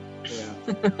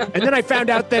 And then I found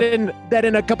out that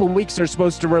in a couple of weeks they're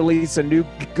supposed to release a new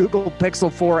Google Pixel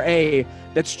 4a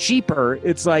that's cheaper.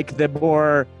 It's like the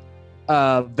more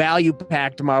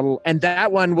value-packed model, and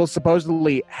that one will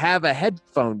supposedly have a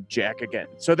headphone jack again.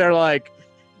 So they're like,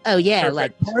 oh yeah, perfect.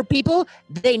 Like poor people,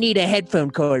 they need a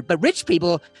headphone cord, but rich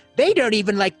people, they don't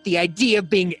even like the idea of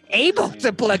being able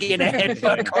to plug in a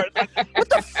headphone cord. What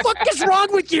the fuck is wrong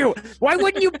with you? Why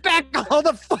wouldn't you back all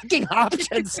the fucking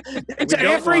options into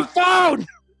every phone?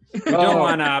 We don't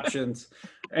want options.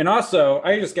 And also,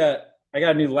 I got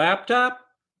a new laptop.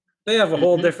 They have a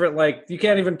whole different, you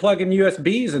can't even plug in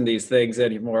USBs in these things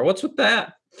anymore. What's with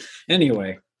that?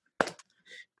 Anyway.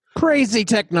 Crazy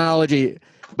technology.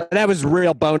 But that was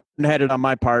real boneheaded on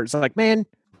my part. It's like, man,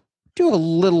 do a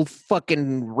little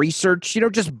fucking research. You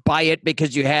don't just buy it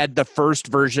because you had the first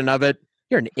version of it.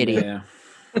 You're an idiot.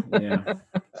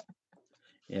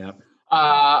 Yeah.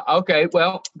 Okay,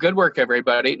 well, good work,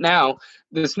 everybody. Now,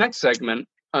 this next segment,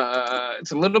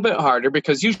 it's a little bit harder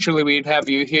because usually we'd have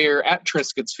you here at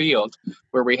Triscuit's Field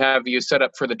where we have you set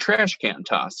up for the trash can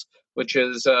toss, which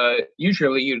is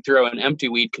usually you throw an empty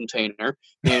weed container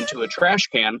into a trash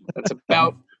can that's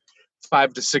about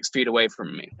 5 to 6 feet away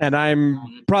from me. And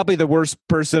I'm probably the worst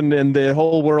person in the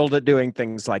whole world at doing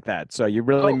things like that. So you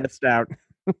really missed out.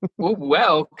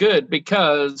 Well, good,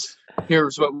 because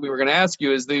here's what we were going to ask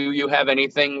you is, do you have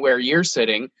anything where you're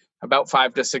sitting about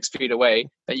 5 to 6 feet away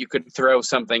that you could throw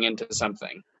something into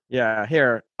something? Yeah,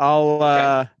 here. I'll...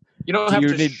 Okay. You don't have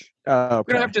to... You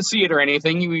don't have to see it or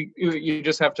anything. You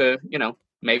just have to,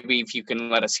 maybe if you can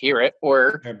let us hear it,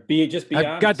 or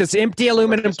I've got this empty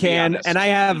aluminum can, and I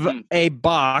have a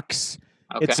box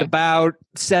Okay. It's about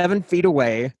 7 feet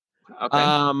away. Okay.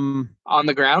 On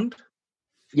the ground?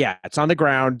 Yeah, it's on the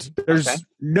ground. There's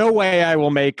no way I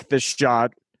will make this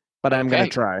shot, but I'm going to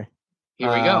try. Here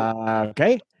we go.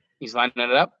 Okay. He's lining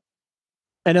it up.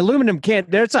 An aluminum can.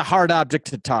 There's a hard object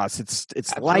to toss.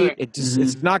 It's light. It just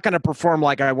it's not going to perform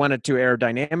like I want it to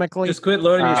aerodynamically. Just quit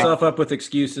loading yourself up with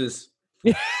excuses.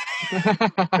 All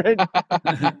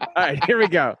right, here we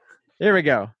go.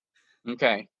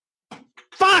 Okay.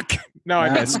 Fuck! No, I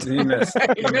missed. He missed.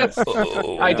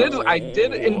 I did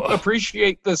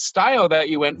appreciate the style that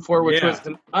you went for, which was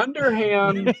an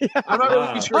underhand. I'm not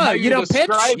really sure how you don't pitch.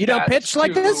 You don't pitch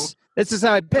like this. This is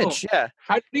how I pitch. Yeah.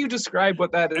 How do you describe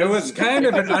what that is? It was kind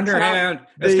of an underhand.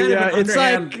 It's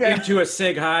like into a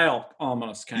Sig Heil,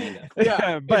 almost kind of.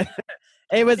 Yeah, but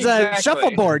it was a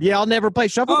shuffleboard. Y'all never play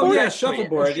shuffleboard? Oh yeah,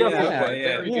 shuffleboard.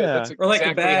 Yeah. Or like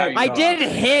a bag. I did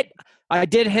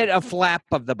hit a flap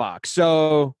of the box.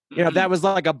 So, if that was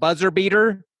like a buzzer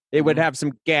beater, it would have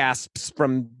some gasps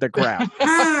from the crowd.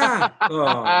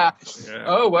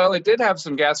 Oh, well, it did have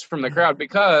some gasps from the crowd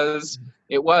because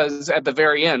it was at the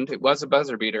very end. It was a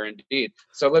buzzer beater indeed.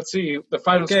 So let's see. The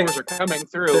final scores are coming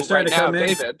through right now,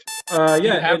 David.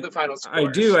 You have the final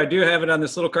scores. I do have it on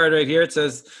this little card right here. It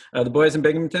says the boys in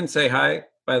Binghamton say hi,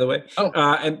 by the way.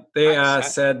 And they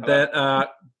said that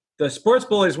the Sports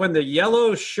Bullies win the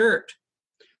yellow shirt.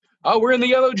 Oh, we're in the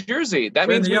yellow jersey. That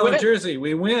means we win. Jersey.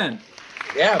 We win.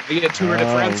 Yeah, via Tour de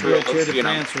France rules.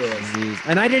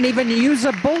 And I didn't even use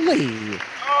a bully.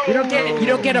 You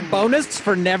don't get a bonus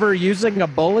for never using a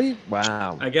bully?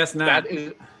 Wow. I guess not.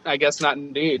 I guess not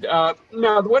indeed.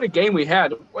 Now, what a game we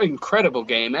had. What an incredible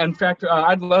game. In fact,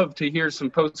 I'd love to hear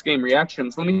some post-game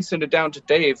reactions. Let me send it down to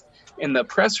Dave in the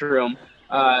press room.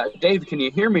 Dave, can you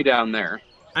hear me down there?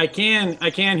 I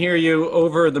can hear you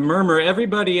over the murmur.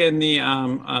 Everybody in the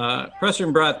press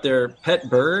room brought their pet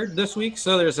bird this week,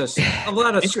 so there's a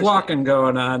lot of squawking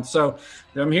going on. So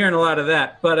I'm hearing a lot of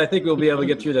that, but I think we'll be able to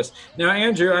get through this. Now,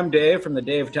 Andrew, I'm Dave from the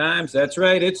Dave Times. That's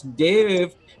right, it's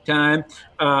Dave time,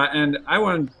 and I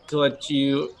wanted to let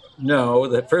you know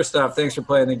that first off, thanks for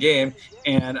playing the game.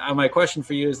 And my question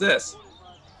for you is this: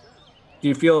 do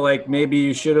you feel like maybe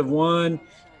you should have won?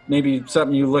 Maybe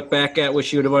something you look back at,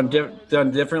 wish you would have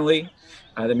done differently,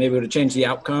 that maybe would have changed the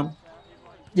outcome?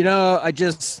 I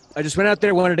just went out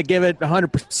there, wanted to give it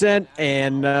 100%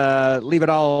 and leave it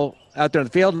all out there on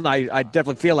the field. And I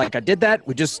definitely feel like I did that.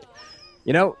 We just,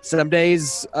 some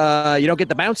days you don't get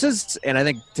the bounces. And I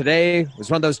think today was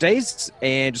one of those days,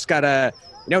 and just gotta,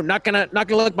 not gonna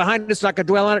look behind us, not gonna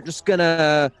dwell on it. Just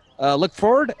gonna look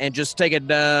forward and just take it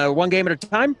one game at a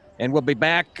time. And we'll be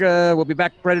back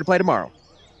ready to play tomorrow.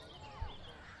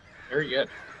 Very good.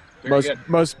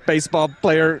 Most baseball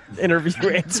player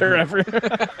interview answer ever.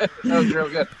 That was real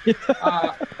good.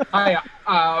 Hi,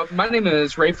 my name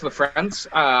is Rafe LaFrance.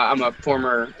 I'm a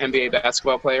former NBA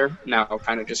basketball player, now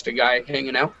kind of just a guy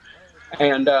hanging out.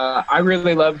 And I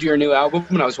really loved your new album,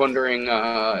 and I was wondering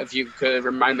if you could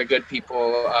remind the good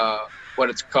people what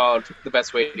it's called, the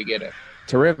best way to get it.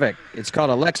 Terrific. It's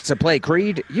called Alexa Play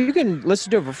Creed. You can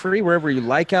listen to it for free wherever you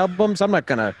like albums. I'm not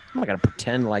gonna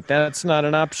pretend like that's not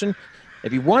an option.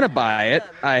 If you want to buy it,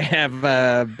 I have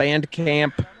a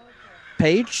Bandcamp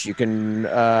page. You can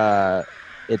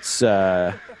it's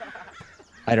I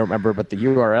don't remember what the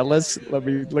URL is. Let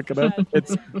me look it up.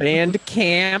 It's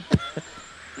Bandcamp.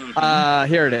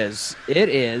 Here it is. It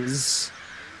is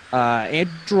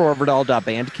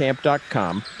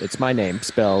AndrewOrvidal.bandcamp.com. It's my name,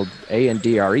 spelled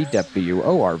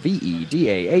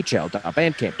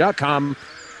AndrewOrvidal.bandcamp.com.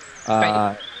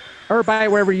 Or buy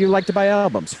it wherever you like to buy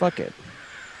albums. Fuck it.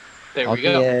 There I'll we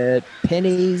go. Get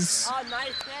pennies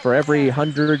for every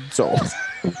 100 sold.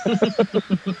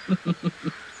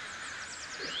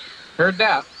 Heard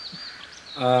that.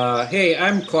 Hey,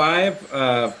 I'm Clive,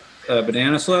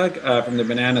 Banana Slug, from the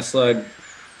Banana Slug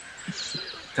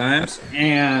Times,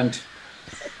 and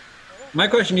my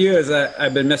question to you is that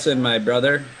I've been missing my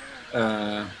brother.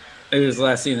 He was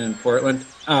last seen in Portland.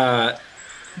 Do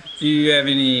you have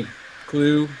any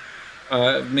clue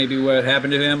maybe what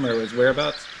happened to him or his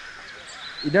whereabouts?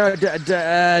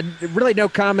 Really no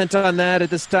comment on that at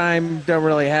this time. Don't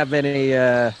really have any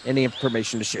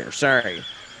information to share. Sorry.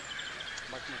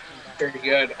 Very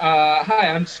good.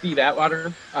 Hi, I'm Steve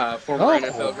Atwater, former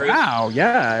NFL great. Wow,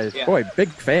 yeah. Boy, big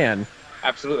fan.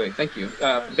 Absolutely. Thank you.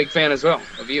 Big fan as well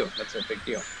of you. That's a big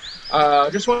deal.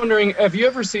 Just wondering, have you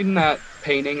ever seen that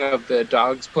painting of the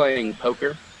dogs playing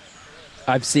poker?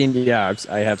 I have seen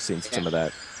some of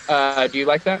that. Do you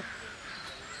like that?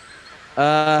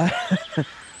 Yeah,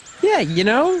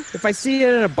 if I see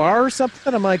it in a bar or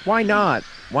something, I'm like, why not?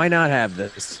 Why not have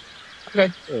this?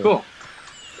 Okay, cool.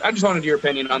 I just wanted your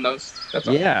opinion on those. That's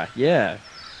all. Yeah.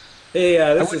 Hey,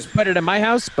 this is put it in my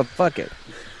house, but fuck it.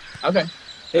 Okay.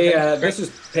 Hey, this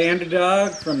is Panda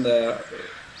Dog from the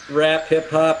Rap Hip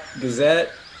Hop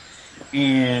Gazette.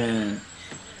 And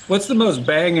what's the most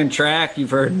banging track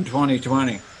you've heard in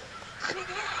 2020?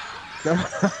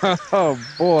 Oh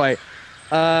boy.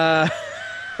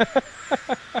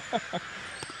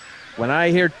 When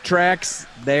I hear tracks,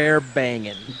 they're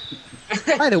banging.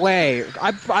 By the way,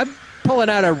 I'm pulling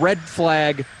out a red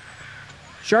flag.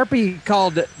 Sharpie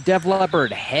called Def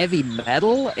Leppard heavy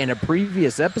metal in a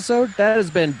previous episode. That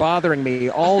has been bothering me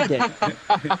all day.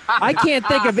 I can't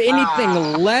think of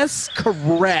anything less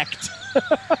correct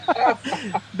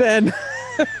than...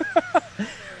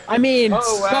 I mean,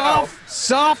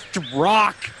 soft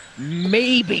rock,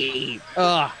 maybe.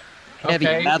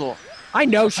 Heavy metal. I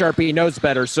know Sharpie knows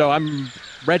better, so I'm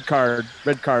red card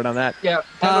on that. Yeah,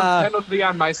 penalty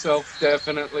on myself,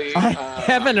 definitely. I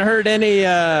haven't heard any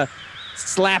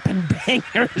slapping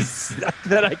bangers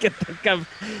that I can think of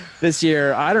this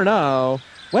year. I don't know.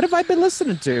 What have I been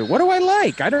listening to? What do I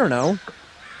like? I don't know.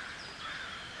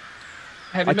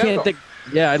 Heavy metal. Can't think.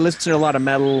 Yeah, I listen to a lot of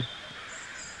metal.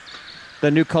 The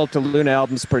new Cult of Luna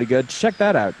album's pretty good. Check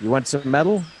that out. You want some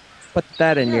metal? Put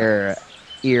that in your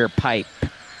ear pipe.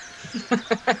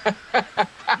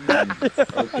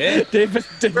 Okay.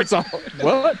 David's all,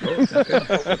 what? Put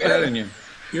that in your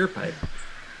ear pipe.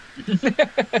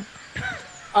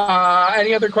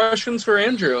 Any other questions for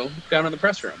Andrew down in the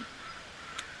press room?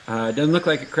 Doesn't look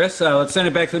like it, Chris. Let's send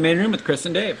it back to the main room with Chris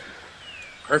and Dave.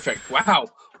 Perfect. Wow.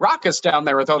 Raucous down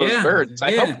there with all those birds.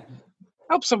 I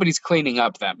hope somebody's cleaning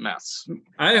up that mess.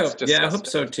 I hope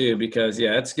so too, because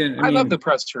it's getting. I love the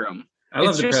press room.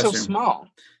 It's just so small.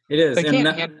 It is. They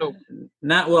can't handle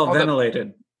not well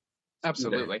ventilated.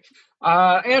 Absolutely.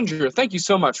 Andrew, thank you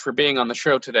so much for being on the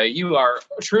show today. You are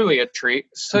truly a treat.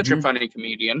 Such a funny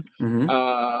comedian.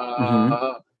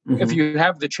 If you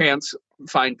have the chance,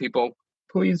 find people,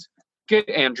 please get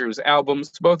Andrew's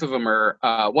albums. Both of them are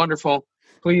wonderful.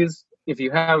 Please, if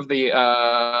you have the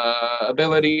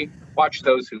ability, watch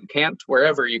Those Who Can't,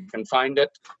 wherever you can find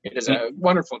it. It is a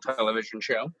wonderful television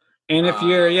show. And if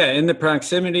you're in the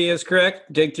proximity is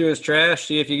correct, dig through his trash,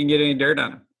 see if you can get any dirt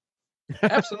on him.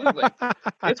 Absolutely.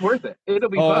 It's worth it. It'll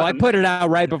be fun. I put it out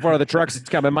right before the trucks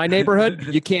come in my neighborhood.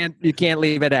 You can't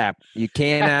leave it out. You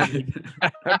can't.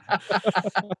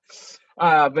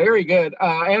 Very good.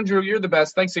 Andrew, you're the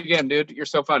best. Thanks again, dude. You're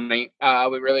so funny.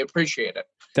 We really appreciate it.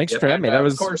 Thanks for having me. That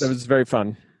was very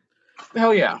fun.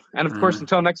 Hell yeah. And of course,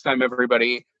 until next time,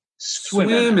 everybody,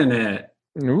 swim in it.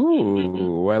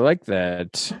 Ooh, I like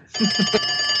that.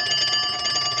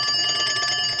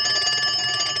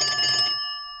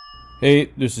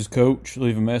 Hey, this is Coach.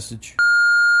 Leave a message.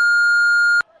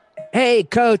 Hey,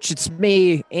 Coach, it's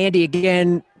me, Andy,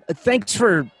 again. Thanks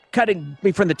for cutting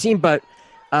me from the team, but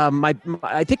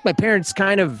I think my parents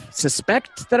kind of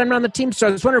suspect that I'm not on the team, so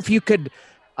I was wondering if you could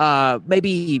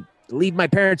maybe leave my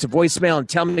parents a voicemail and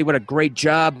tell me what a great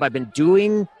job I've been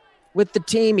doing with the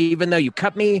team, even though you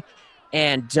cut me.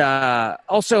 And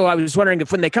also, I was wondering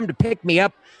if when they come to pick me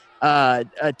up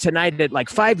tonight at like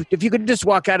 5, if you could just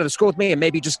walk out of the school with me and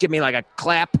maybe just give me like a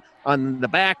clap on the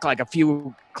back, like a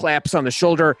few claps on the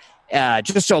shoulder,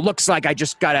 just so it looks like I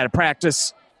just got out of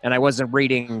practice and I wasn't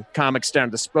reading comics down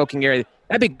at the smoking area.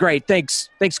 That'd be great. Thanks,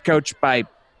 Coach. Bye.